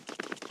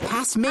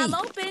 Pass me. I'm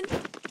open.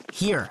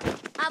 Here.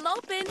 I'm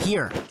open.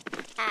 Here.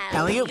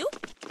 Alley-oop.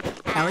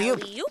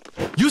 Alley-oop.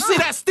 You see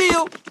that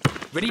steal?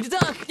 Ready to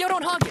dunk. Yo,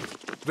 don't hog it.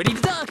 Ready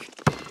to dunk.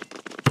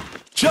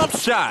 Jump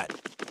shot.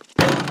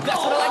 That's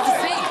what I like to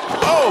see.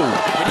 Oh,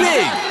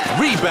 big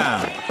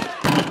rebound.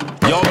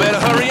 Y'all better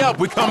hurry up.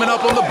 We're coming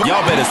up on the...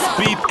 Y'all better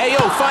speed.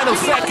 Ayo, final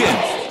seconds.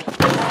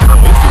 Oh,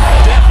 this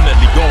is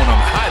definitely going on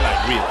the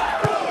highlight reel.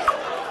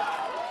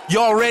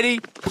 Y'all ready?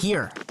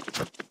 Here.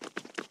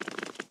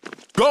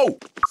 Go.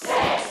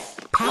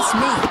 Pass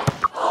me.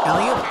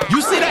 Alley-oop.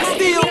 You see that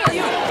steal?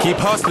 Keep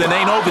hustling.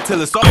 Ain't over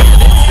till it's over.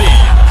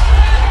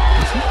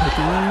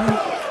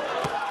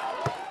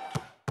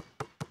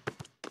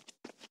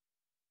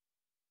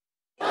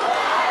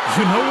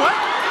 You know what?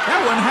 That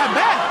wasn't half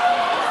bad.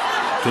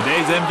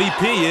 Today's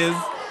MVP is...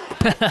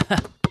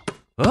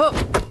 Oh.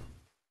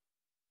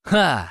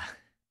 Ha.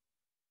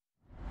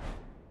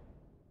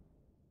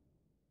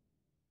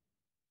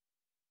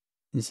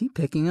 Is he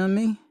picking on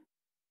me?